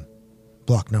 Rings again.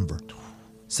 Block number.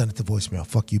 Send it to voicemail.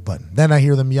 Fuck you button. Then I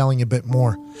hear them yelling a bit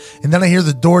more. And then I hear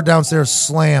the door downstairs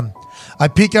slam. I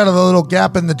peek out of the little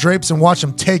gap in the drapes and watch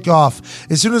them take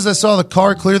off. As soon as I saw the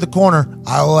car clear the corner,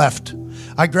 I left.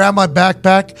 I grabbed my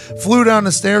backpack, flew down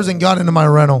the stairs, and got into my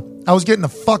rental. I was getting the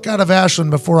fuck out of Ashland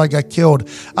before I got killed.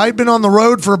 I'd been on the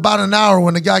road for about an hour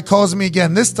when the guy calls me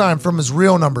again, this time from his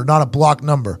real number, not a block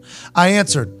number. I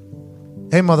answered,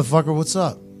 "Hey, motherfucker, what's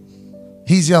up?"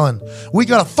 He's yelling, "We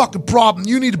got a fucking problem.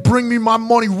 You need to bring me my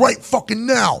money right fucking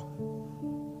now."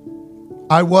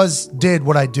 Did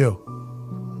what I do.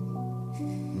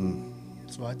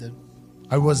 That's what I did.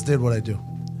 Did what I do.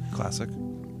 Classic.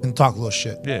 And talk a little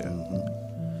shit. Yeah.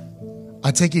 I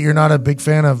take it you're not a big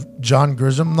fan of John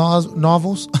Grisham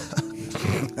novels?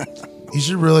 You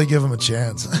should really give him a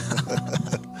chance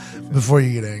before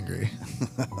you get angry.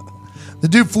 The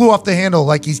dude flew off the handle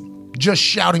like he's just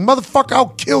shouting, "Motherfucker, I'll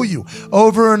kill you,"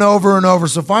 over and over and over.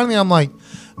 So finally I'm like,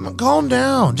 calm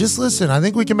down. Just listen. I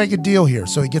think we can make a deal here.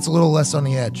 So he gets a little less on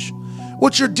the edge.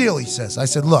 "What's your deal?" he says. I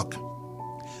said, "Look,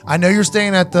 I know you're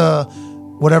staying at the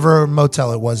whatever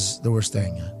motel it was that we're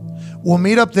staying at. We'll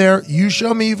meet up there. You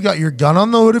show me you've got your gun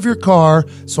on the hood of your car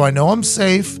so I know I'm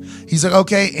safe." He's like,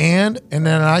 "Okay, and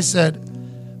then I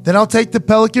said, "Then I'll take the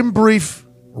Pelican brief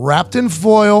wrapped in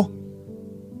foil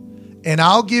and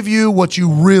I'll give you what you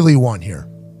really want here."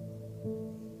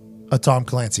 A Tom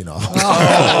Clancy novel.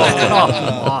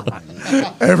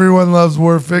 Everyone loves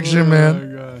war fiction,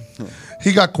 man.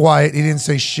 He got quiet. He didn't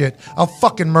say shit. I'll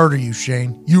fucking murder you,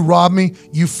 Shane. You rob me,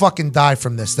 you fucking die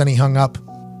from this. Then he hung up.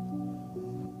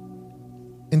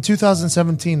 In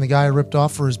 2017, the guy I ripped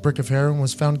off for his brick of heroin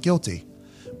was found guilty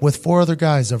with 4 other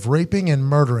guys of raping and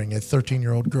murdering a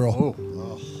 13-year-old girl.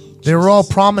 They were all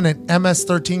prominent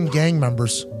MS-13 gang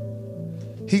members.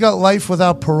 He got life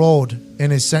without parole in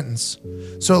his sentence,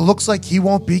 so it looks like he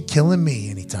won't be killing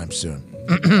me anytime soon.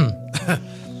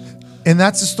 And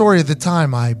that's the story of the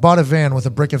time I bought a van with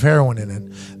a brick of heroin in it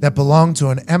that belonged to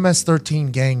an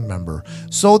MS-13 gang member,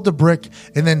 sold the brick,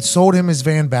 and then sold him his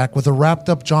van back with a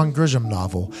wrapped-up John Grisham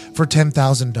novel for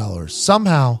 $10,000.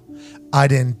 Somehow, I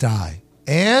didn't die.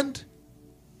 And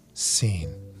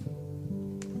scene.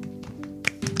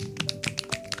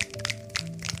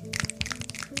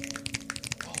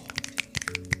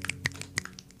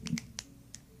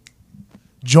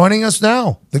 Joining us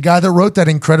now, the guy that wrote that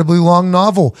incredibly long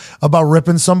novel about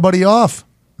ripping somebody off,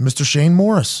 Mr. Shane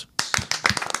Morris.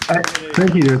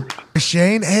 Thank you, dude.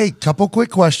 Shane, hey, couple quick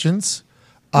questions.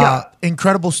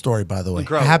 Incredible story, by the way.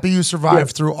 Incredible. Happy you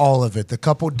survived through all of it. The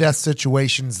couple death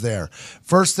situations there.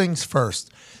 First things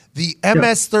first. The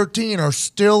MS-13 are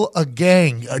still a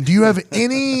gang. Do you have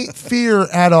any fear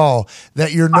at all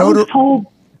that you're I was told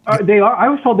they are. I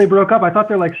was told they broke up. I thought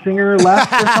they're like Singer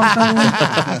left or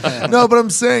something. No, but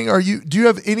I'm saying, do you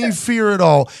have any fear at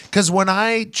all? Because when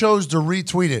I chose to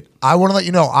retweet it, I want to let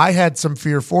you know I had some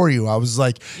fear for you. I was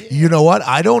like, you know what?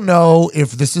 I don't know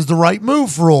if this is the right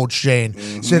move for old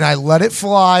Shane. So I let it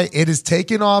fly. It has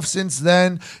taken off since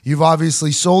then. You've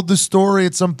obviously sold the story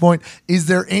at some point. Is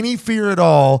there any fear at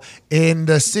all in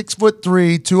the 6'3",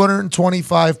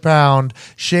 225-pound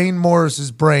Shane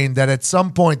Morris's brain that at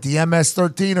some point the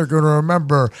MS-13 are going to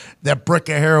remember that brick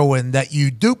of heroin that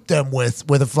you duped them with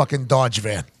a fucking Dodge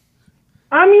van?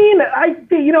 I mean, I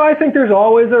think there's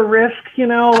always a risk,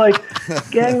 like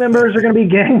gang members are going to be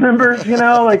gang members,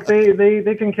 like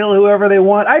they can kill whoever they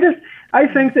want. I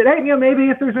think that, hey, maybe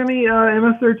if there's any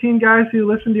MS-13 guys who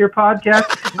listen to your podcast,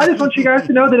 I just want you guys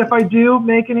to know that if I do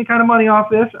make any kind of money off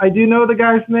this, I do know the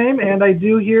guy's name, and I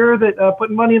do hear that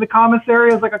putting money in the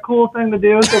commissary is like a cool thing to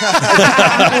do. So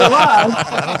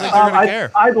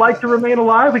I'd like to remain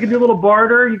alive. We can do a little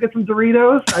barter. You get some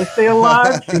Doritos. I stay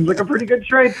alive. Seems like a pretty good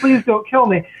trade. Please don't kill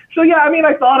me. So, yeah,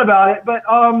 I thought about it, but,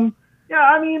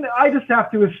 I just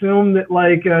have to assume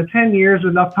that, 10 years is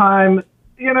enough time.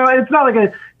 It's not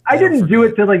like I didn't do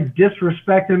it to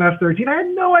disrespect MS-13. I had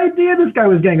no idea this guy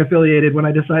was gang affiliated when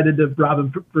I decided to rob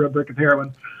him for a brick of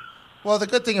heroin. Well, the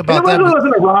good thing about that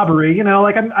wasn't a robbery,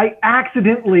 I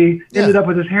accidentally ended up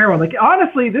with this heroin.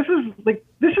 Honestly, this should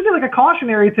be like a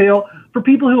cautionary tale for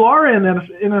people who are in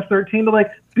MS-13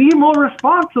 to be more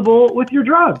responsible with your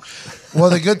drugs. Well,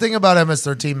 the good thing about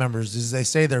MS-13 members is they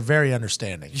say they're very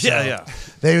understanding. Yeah.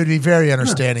 They would be very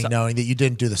understanding knowing that you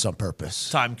didn't do this on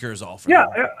purpose. Time cures all for them.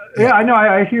 I know.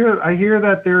 I hear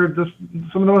that they're just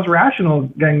some of the most rational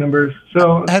gang members.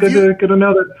 So it's good to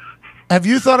know that. Have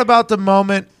you thought about the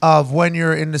moment of when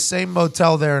you're in the same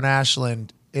motel there in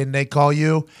Ashland and they call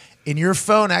you and your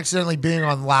phone accidentally being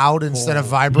on loud instead of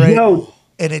vibrate?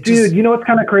 Dude, you know what's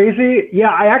kind of crazy? Yeah,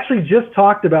 I actually just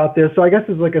talked about this. So I guess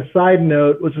it's like a side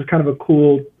note, which is kind of a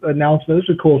cool announcement. This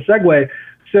is a cool segue.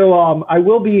 So I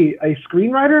will be a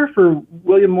screenwriter for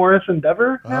William Morris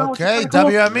Endeavor now. Okay, cool.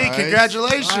 WME,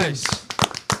 congratulations. Nice.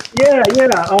 Yeah.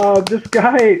 This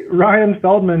guy, Ryan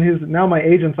Feldman, who's now my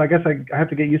agent, so I guess I have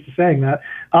to get used to saying that.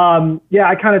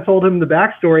 I kind of told him the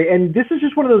backstory, and this is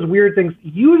just one of those weird things.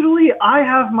 Usually I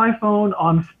have my phone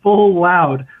on full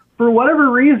loud. For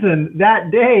whatever reason, that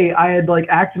day I had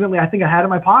accidentally, I think I had it in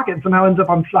my pocket and somehow ends up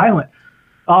on silent.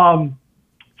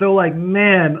 So I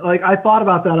thought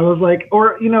about that. I was like,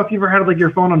 or, if you ever had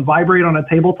your phone on vibrate on a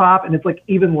tabletop and it's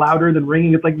even louder than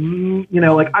ringing, it's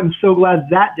I'm so glad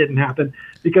that didn't happen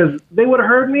because they would have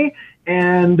heard me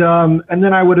and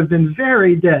then I would have been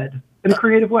very dead in a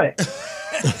creative way.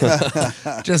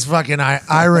 Just fucking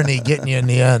irony getting you in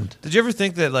the end. Did you ever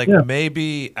think that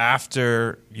maybe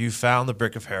after you found the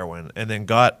brick of heroin and then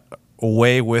got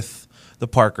away with the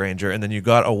park ranger and then you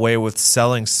got away with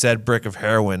selling said brick of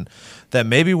heroin, that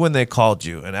maybe when they called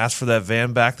you and asked for that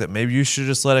van back, that maybe you should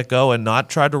just let it go and not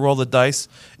try to roll the dice?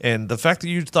 And the fact that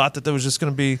you thought that there was just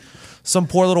going to be some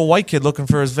poor little white kid looking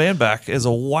for his van back is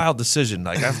a wild decision.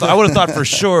 I would have thought for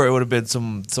sure it would have been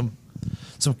some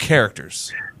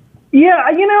characters. Yeah,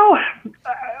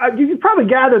 you probably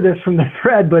gathered this from the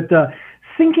thread, but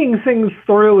thinking things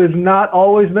through has not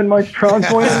always been my strong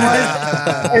point in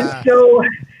life. And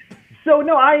so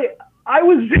no, I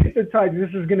was at the time, this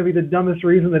is going to be the dumbest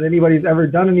reason that anybody's ever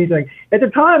done anything. At the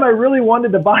time, I really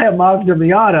wanted to buy a Mazda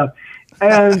Miata.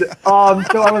 And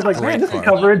so I was like, man, this is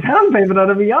cover a down payment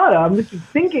on a Miata. I'm just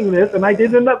thinking this, and I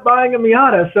did end up buying a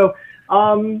Miata. So,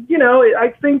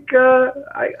 I think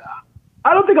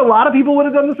I don't think a lot of people would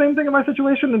have done the same thing in my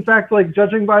situation. In fact, like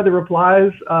judging by the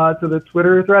replies to the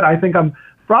Twitter thread, I think I'm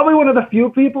probably one of the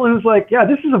few people who's like, yeah,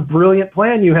 this is a brilliant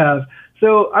plan you have.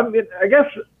 So I guess,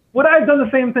 would I have done the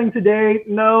same thing today?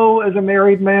 No. As a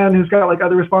married man who's got like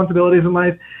other responsibilities in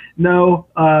life, no.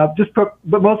 But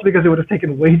mostly because it would have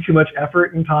taken way too much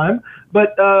effort and time.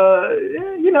 But I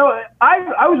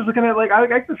was just looking at like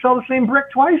I could sell the same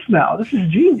brick twice now. This is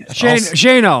genius.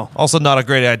 Shano. Also, not a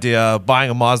great idea buying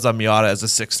a Mazda Miata as a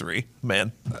 6'3",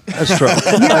 man. That's true.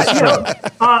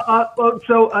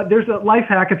 So there's a life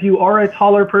hack. If you are a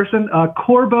taller person,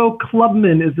 Corbo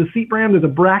Clubman is the seat brand. There's a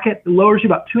bracket that lowers you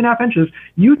about 2.5 inches.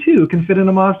 You too can fit in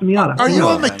a Mazda Miata. Are you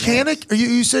a mechanic?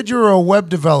 You said you were a web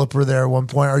developer there at one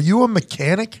point. Are you a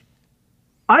mechanic?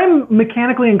 I'm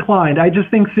mechanically inclined. I just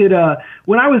think that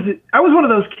when I was one of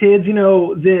those kids,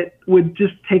 that would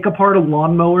just take apart a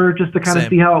lawnmower just to kind of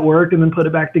see how it worked and then put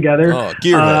it back together. Oh,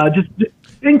 gearhead. Just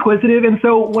inquisitive. And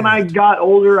so when I got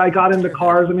older, I got into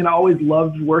cars. I mean, I always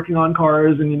loved working on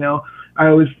cars, and I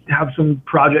always have some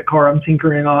project car I'm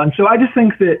tinkering on. So I just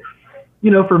think that,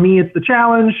 for me, it's the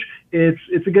challenge.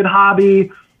 It's a good hobby.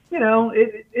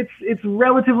 It's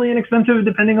relatively inexpensive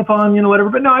depending upon, whatever.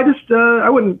 But no, I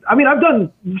wouldn't. I mean, I've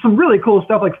done some really cool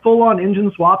stuff like full on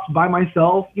engine swaps by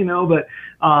myself, but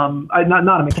I'm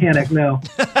not a mechanic, no.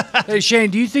 Hey,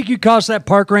 Shane, do you think you cost that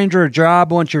park ranger a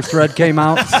job once your thread came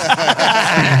out?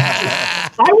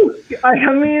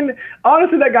 I mean,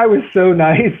 honestly, that guy was so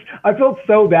nice. I felt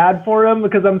so bad for him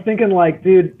because I'm thinking like,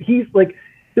 dude, he's like,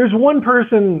 there's one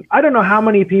person, I don't know how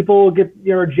many people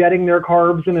are jetting their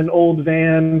carbs in an old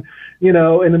van, in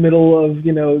the middle of,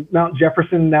 Mount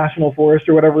Jefferson National Forest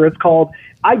or whatever it's called.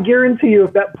 I guarantee you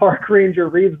if that park ranger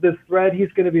reads this thread,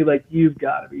 he's going to be like, you've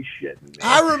got to be shitting me.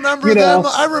 I remember them.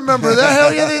 I remember that.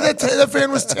 Hell yeah, that van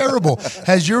was terrible.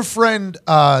 Has your friend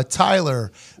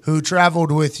Tyler, who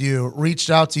traveled with you, reached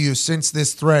out to you since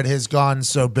this thread has gone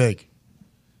so big?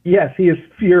 Yes, he is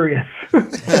furious.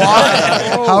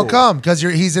 Why? How come? Because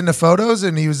he's into photos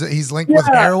and he's linked with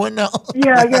heroin now?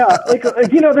 Yeah. Like,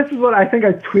 this is what I think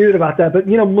I tweeted about that. But,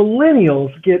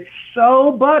 millennials get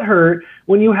so butthurt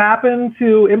when you happen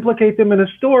to implicate them in a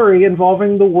story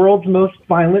involving the world's most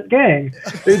violent gang.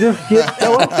 They just get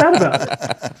so upset about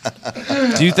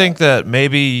it. Do you think that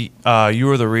maybe you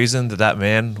were the reason that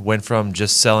man went from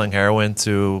just selling heroin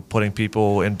to putting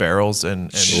people in barrels and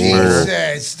murder?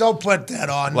 Jesus, don't put that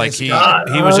on. Like he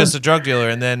was just a drug dealer,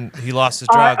 and then he lost his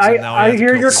drugs. And now I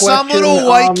hear your question. Some little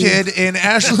white kid in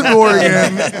Ashland,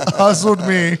 Oregon, hustled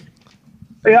me.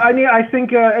 Yeah, I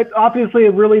think it's obviously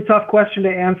a really tough question to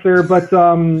answer, but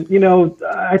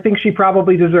I think she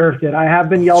probably deserved it. I have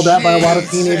been yelled at by a lot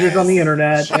of teenagers on the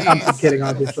internet. I'm kidding,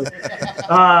 obviously.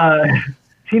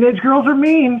 Teenage girls are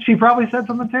mean. She probably said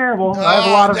something terrible. I have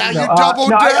a lot of. You doubled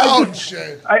down.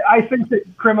 I think that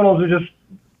criminals are just,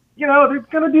 they're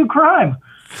gonna do crime.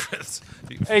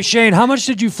 Hey Shane, how much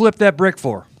did you flip that brick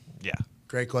for? Yeah.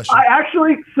 Great question.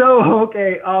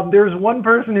 There's one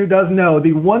person who does know.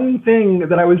 The one thing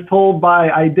that I was told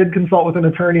I did consult with an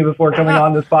attorney before coming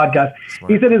on this podcast.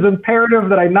 Smart. He said it's imperative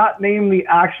that I not name the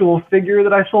actual figure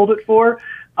that I sold it for,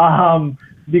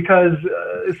 because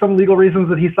some legal reasons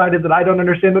that he cited that I don't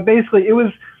understand. But basically, it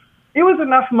was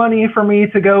enough money for me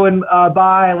to go and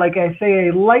buy, like I say,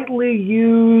 a lightly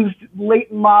used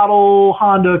late model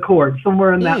Honda Accord,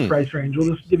 somewhere in that price range.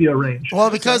 We'll just give you a range. Well,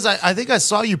 because I think I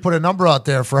saw you put a number out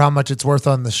there for how much it's worth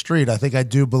on the street. I think I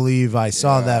do believe I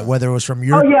saw that, whether it was from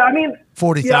your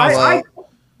 40,000.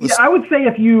 I would say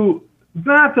if you,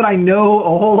 not that I know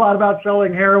a whole lot about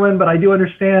selling heroin, but I do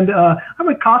understand. I'm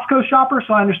a Costco shopper,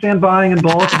 so I understand buying in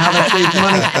bulk and how that saves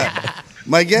money.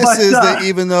 My guess is that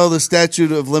even though the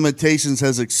statute of limitations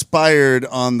has expired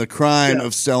on the crime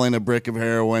of selling a brick of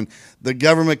heroin, the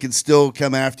government can still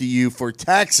come after you for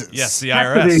taxes. Yes, the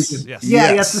IRS.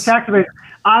 Yes, the tax evasion.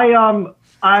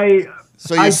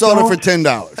 So you sold it for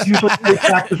 $10. Usually pay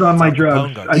taxes on my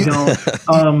drugs. I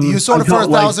don't. You sold it for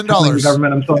 $1,000. The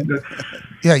government, I'm selling it.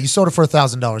 Yeah, you sold it for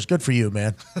 $1,000. Good for you,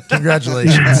 man.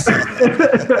 Congratulations.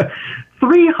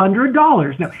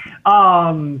 $300. No.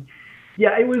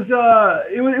 Yeah, it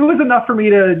was enough for me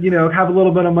to, have a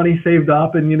little bit of money saved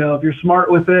up, and, if you're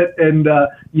smart with it and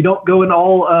you don't go in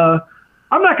all,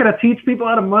 I'm not going to teach people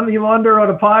how to money launder on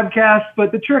a podcast,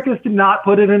 but the trick is to not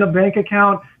put it in a bank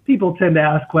account. People tend to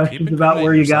ask questions about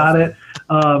where you got it.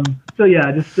 So So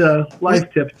yeah, just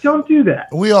life tips. Don't do that.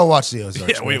 We all watch the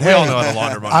Ozarks. Yeah, we man. all know how to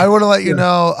launder money. I want to let you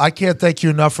know, I can't thank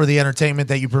you enough for the entertainment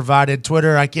that you provided.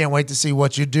 Twitter, I can't wait to see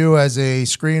what you do as a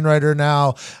screenwriter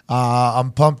now.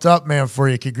 I'm pumped up, man, for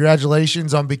you.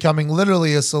 Congratulations on becoming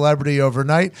literally a celebrity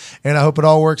overnight, and I hope it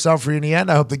all works out for you in the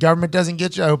end. I hope the government doesn't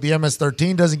get you. I hope the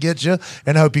MS-13 doesn't get you,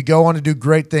 and I hope you go on to do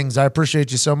great things. I appreciate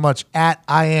you so much. At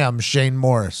I am Shane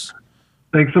Morris.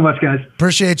 Thanks so much, guys.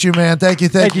 Appreciate you, man. Thank you.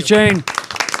 Thank you, Shane.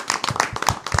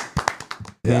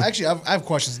 Yeah. Actually, I have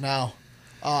questions now.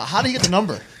 How do you get the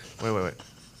number? Wait.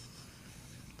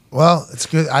 Well, it's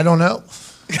good. I don't know.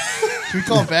 Can we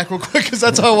call him back real quick? Because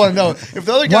that's all I want to know. If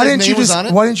the other guy's name was on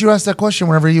it. Why didn't you ask that question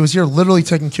whenever he was here, literally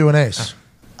taking Q&As?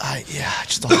 I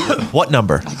just don't. What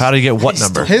number? How did he get what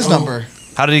number? His number.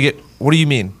 How did he get? What do you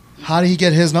mean? How did he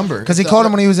get his number? Because he called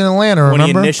him when he was in Atlanta, When he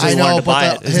remember? initially I know, wanted to buy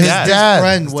but it. his dad.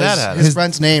 friend His was dad had it. his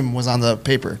friend's name was on the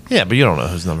paper. Yeah, but you don't know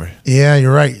his number. Yeah,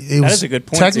 you're right. It was is a good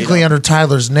point, technically Zito. under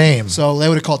Tyler's name. So they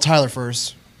would have called Tyler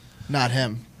first, not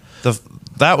him.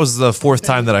 That was the fourth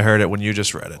time that I heard it when you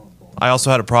just read it. I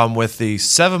also had a problem with the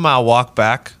 7-mile walk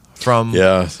back from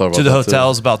Yeah, I thought about to the that, too.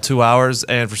 hotel is about 2 hours,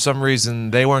 and for some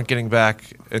reason they weren't getting back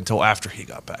until after he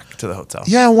got back to the hotel.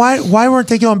 Yeah, why weren't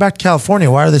they going back to California?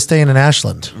 Why are they staying in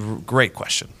Ashland? Great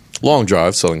question. Long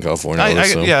drive, Southern California. I would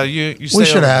assume. Yeah, you We stay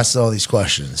should over- have asked all these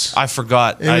questions. I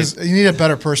forgot. You need a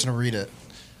better person to read it.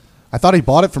 I thought he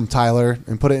bought it from Tyler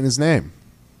and put it in his name.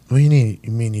 What do you need?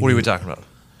 You mean? What are we talking about?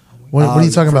 What are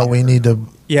you talking about? We need to.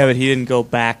 Yeah, but he didn't go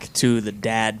back to the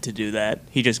dad to do that.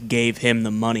 He just gave him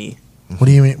the money. What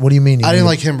do you mean? What do you mean? I didn't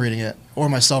like him reading it or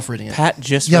myself reading it. Pat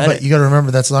just Yeah, read but it. you got to remember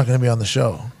that's not going to be on the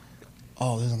show.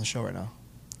 Oh, this is on the show right now.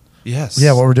 Yes.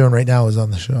 Yeah, what we're doing right now is on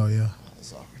the show. Yeah.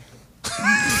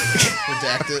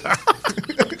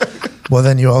 Redacted. Well,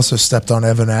 then you also stepped on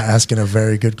Evan asking a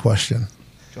very good question.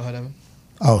 Go ahead, Evan.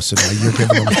 Oh, so now you're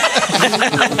giving him.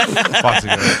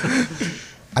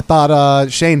 I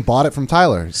thought Shane bought it from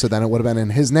Tyler, so then it would have been in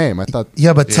his name. I thought.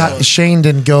 Yeah, but Shane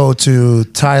didn't go to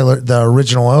Tyler, the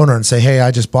original owner, and say, "Hey,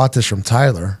 I just bought this from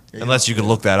Tyler." Unless you could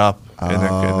look that up in I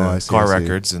the see, car I see.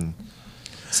 records, and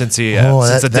since he Oh,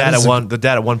 since that the dad is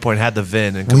at one point had the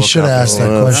VIN, and could We look should up have asked the-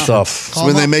 that question. tough. So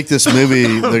when they make this movie,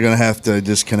 they're going to have to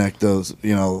disconnect those,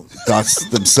 dots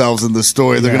themselves in the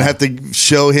story. They're going to have to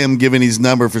show him giving his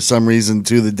number for some reason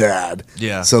to the dad.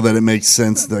 Yeah. So that it makes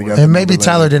sense. That they got the And maybe number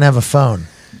Tyler later. didn't have a phone.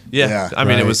 Yeah, I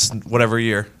mean it was whatever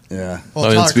year. Yeah. Well, I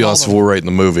mean, Tyler to be called honest, him. we'll write in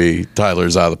the movie.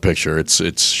 Tyler's out of the picture. It's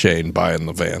Shane buying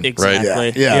the van, right? Exactly.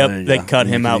 Yeah, there Yep. you They go. cut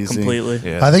Make him it out easy. completely.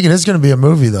 Yeah. I think it is going to be a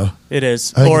movie, though. It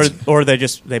is. I think Or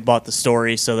they bought the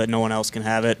story so that no one else can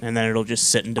have it, and then it'll just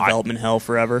sit in development hell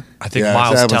forever. I think Yeah,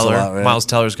 Miles that happens a Teller. lot, right? Miles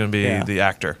Teller's going to be Yeah. the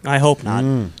actor. I hope not.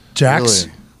 Jax?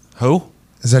 Really? Who?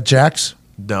 Is that Jax?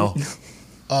 No.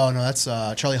 Oh no, that's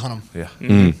Charlie Hunnam. Yeah.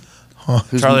 Huh.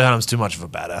 Charlie Hunnam's too much of a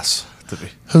badass to be.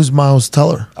 Who's Miles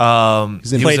Teller? He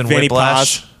was Played in Vinny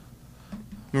Whiplash. Paz.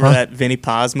 Remember Huh? that Vinny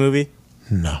Paz movie?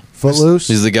 No. Footloose.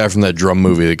 He's the guy from that drum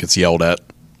movie that gets yelled at.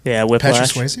 Yeah, Patrick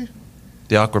Whiplash. Swayze.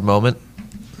 The Awkward Moment.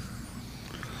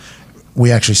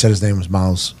 We actually said his name was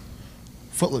Miles.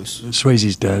 Footloose.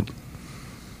 Swayze's dead.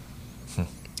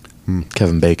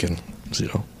 Kevin Bacon.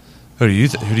 So, Who do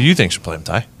you think should play him,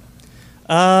 Ty?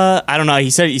 I don't know. He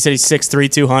said he's 6'3",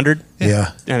 200.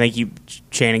 Yeah. I think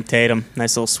Channing Tatum.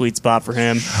 Nice little sweet spot for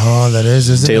him. Oh, that is,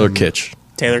 isn't Taylor it? Kitsch.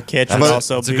 Taylor Kitsch would about-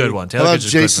 also That's a be good one. How Taylor about Kitsch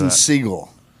is good for Jason that. Segel?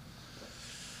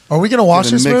 Are we going to watch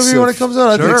Get a this mix movie when of- it comes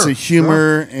out? Mix of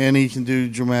humor, and he can do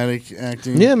dramatic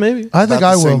acting. maybe. I think About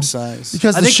I the will. same size.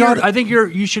 Because I the think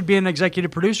shot. you should be an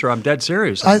executive producer. I'm dead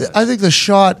serious. I think the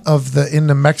shot of the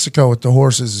into Mexico with the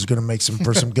horses is going to make some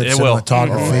for some good It will.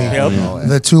 cinematography. Yep.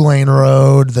 The 2-lane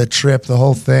road, the trip, the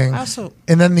whole thing, Also-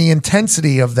 and then the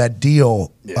intensity of that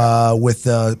deal with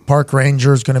the park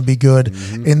ranger is going to be good,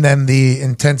 and then the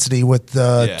intensity with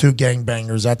the Yeah. two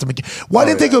gangbangers at the. Why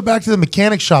didn't they go back to the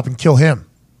mechanic shop and kill him?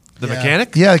 The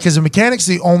mechanic? Yeah, because the mechanic's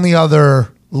the only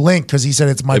other link. Because he said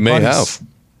it's my. They may buddies. have.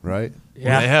 Right.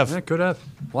 Yeah, they have. Yeah, could have.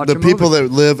 Watch The a people movie.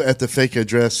 that live at the fake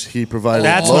address he provided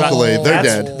That's what I- locally, they're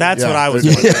that's- dead. That's Yeah, what I was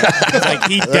they're wondering. dead. Like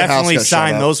he That house definitely got shot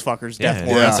signed up. those fuckers' Yeah, death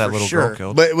yeah, warrants that's that for little sure. girl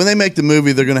killed. But when they make the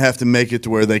movie, they're going to have to make it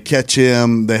to where they catch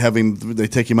him, they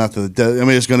take him out to the desert. I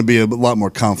mean, it's going to be a lot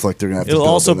more conflict. They're going to have to. It'll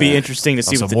build also in be there. interesting to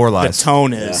see Also what more the lies.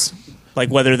 tone is. Like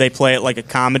whether they play it like a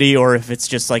comedy or if it's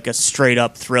just like a straight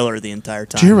up thriller the entire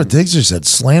time. Did you hear what Diggs just said?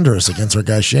 Slanderous against our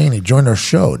guy Shane. He joined our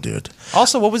show, dude.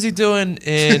 Also, what was he doing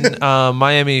in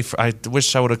Miami? I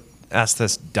wish I would have asked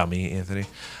this, dummy Anthony.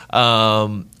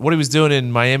 What he was doing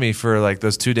in Miami for like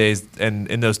those 2 days, and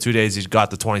in those 2 days, he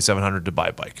got the 2700 to buy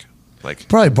a bike. Like,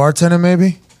 Probably bartending,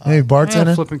 maybe. Hey,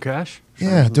 bartender. flipping cash.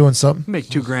 Yeah, doing something. Make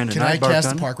 $2,000 a Can night. I cast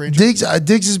the bartender. park ranger?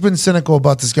 Diggs has been cynical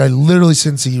about this guy literally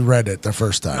since he read it the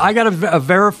first time. I got a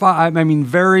verify. I mean,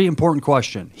 very important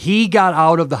question. He got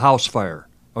out of the house fire.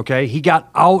 Okay, he got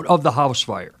out of the house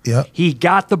fire. Yeah. He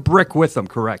got the brick with him.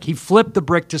 Correct. He flipped the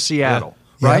brick to Seattle.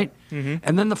 Yeah. Right.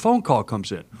 And then the phone call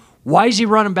comes in. Why is he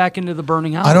running back into the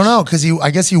burning house? I don't know, because I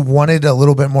guess he wanted a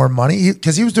little bit more money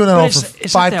because he was doing it all for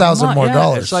 $5,000 more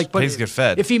dollars. It's like, but Pigs get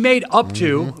fed. If he made up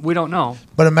to, we don't know.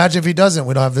 But imagine if he doesn't,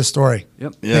 we don't have this story.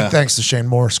 Yep. Yeah. Big thanks to Shane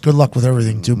Morris. Good luck with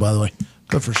everything too, by the way.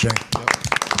 Good for Shane.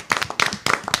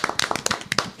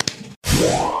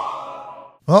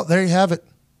 Well, there you have it.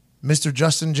 Mr.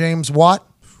 Justin James Watt.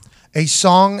 A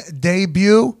song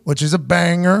debut, which is a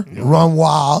banger. Run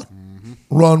Wild.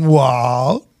 Run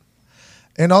Wild.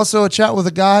 And also a chat with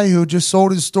a guy who just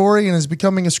sold his story and is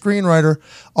becoming a screenwriter,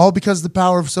 all because of the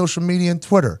power of social media and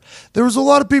Twitter. There was a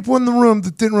lot of people in the room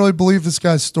that didn't really believe this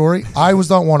guy's story. I was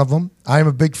not one of them. I am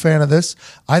a big fan of this.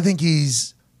 I think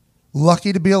he's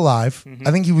lucky to be alive.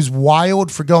 I think he was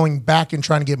wild for going back and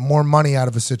trying to get more money out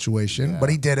of a situation, but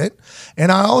he did it.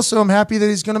 And I also am happy that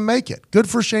he's going to make it. Good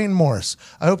for Shane Morris.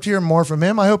 I hope to hear more from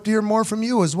him. I hope to hear more from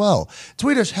you as well.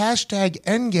 Tweet us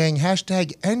 #Endgang,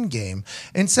 #Endgame,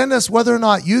 and send us whether or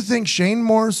not you think Shane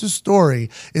Morris's story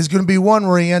is going to be one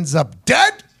where he ends up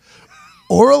dead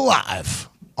or alive.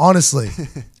 Honestly,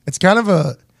 it's kind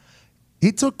of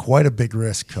he took quite a big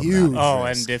risk. Huge risk.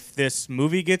 And if this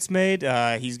movie gets made,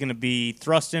 he's going to be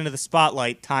thrust into the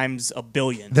spotlight times a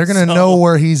billion. They're going to know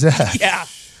where he's at. Yeah.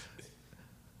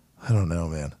 I don't know,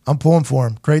 man. I'm pulling for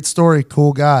him. Great story.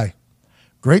 Cool guy.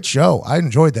 Great show. I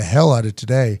enjoyed the hell out of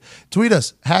today. Tweet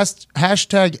us.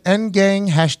 #Endgang,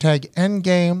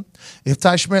 #Endgame. If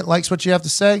Ty Schmidt likes what you have to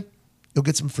say, you'll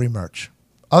get some free merch.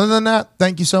 Other than that,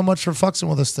 thank you so much for fucking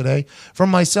with us today.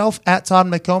 From myself, at Todd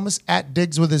McComas, at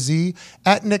Diggs with a Z,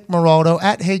 at Nick Moraldo,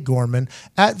 at Hey Gorman,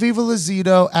 at Viva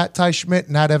Lazito, at Ty Schmidt,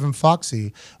 and at Evan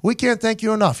Foxy. We can't thank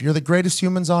you enough. You're the greatest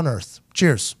humans on earth.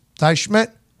 Cheers. Ty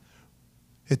Schmidt,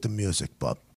 hit the music,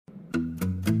 bub.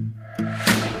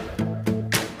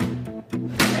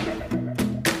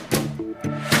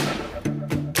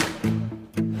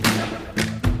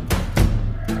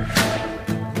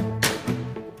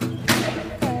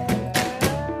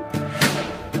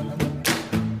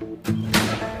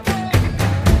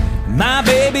 My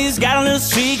baby's got a little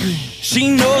secret.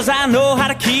 She knows I know how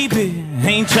to keep it.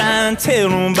 Ain't trying to tell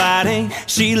nobody.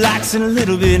 She likes it a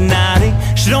little bit naughty.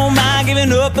 She don't mind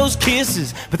giving up those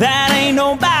kisses, but that ain't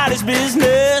nobody's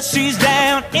business. She's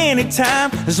down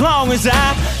anytime as long as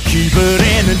I keep it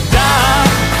in the dark.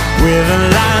 With the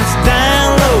lights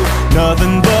down low,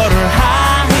 nothing but her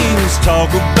high heels.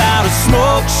 Talk about a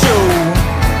smoke show.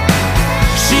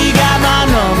 She got my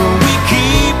number, we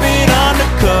keep it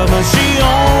undercover. She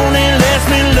only lets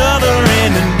me love her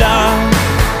in the dark.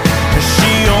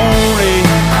 She only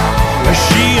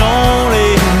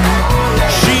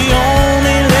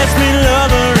lets me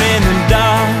love her in the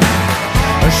dark.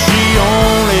 She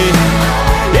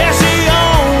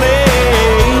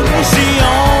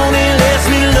only lets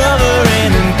me love her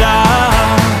in the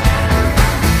dark.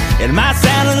 It might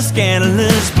sound a little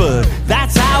scandalous, but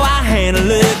that's how I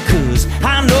handle it. 'Cause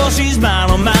I know she's mine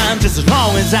on mine just as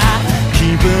long as I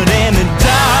keep it in the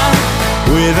dark.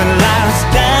 With the lights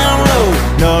down low,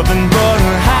 nothing but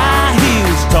her high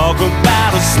heels. Talk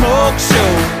about a smoke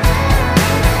show.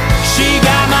 She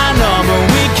got my number,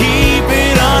 we keep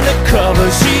it undercover.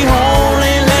 She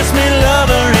only lets me love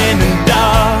her in the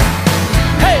dark.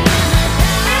 Hey!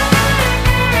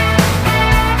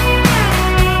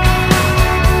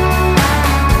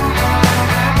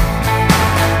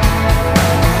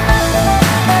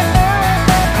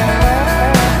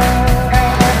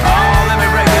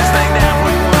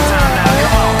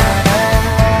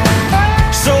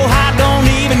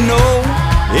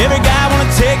 Every guy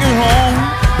wanna take her home,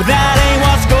 but that ain't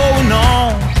what's going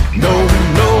on. No,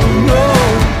 no, no.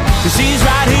 'Cause she's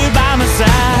right here by my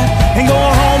side and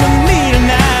going home with me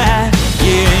tonight.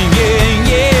 Yeah, yeah,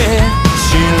 yeah.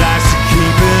 She likes to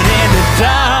keep it in the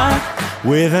dark.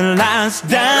 With the lights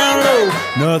down low,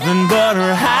 nothing but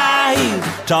her high heels.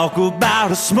 Talk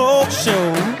about a smoke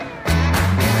show.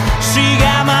 She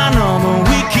got my number,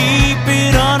 we keep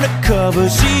it undercover.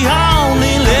 She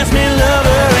only lets me love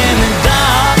her in the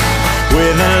dark.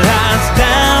 With the lights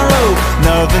down low,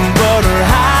 nothing but her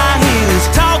high heels.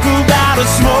 Talk about a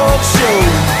smoke show.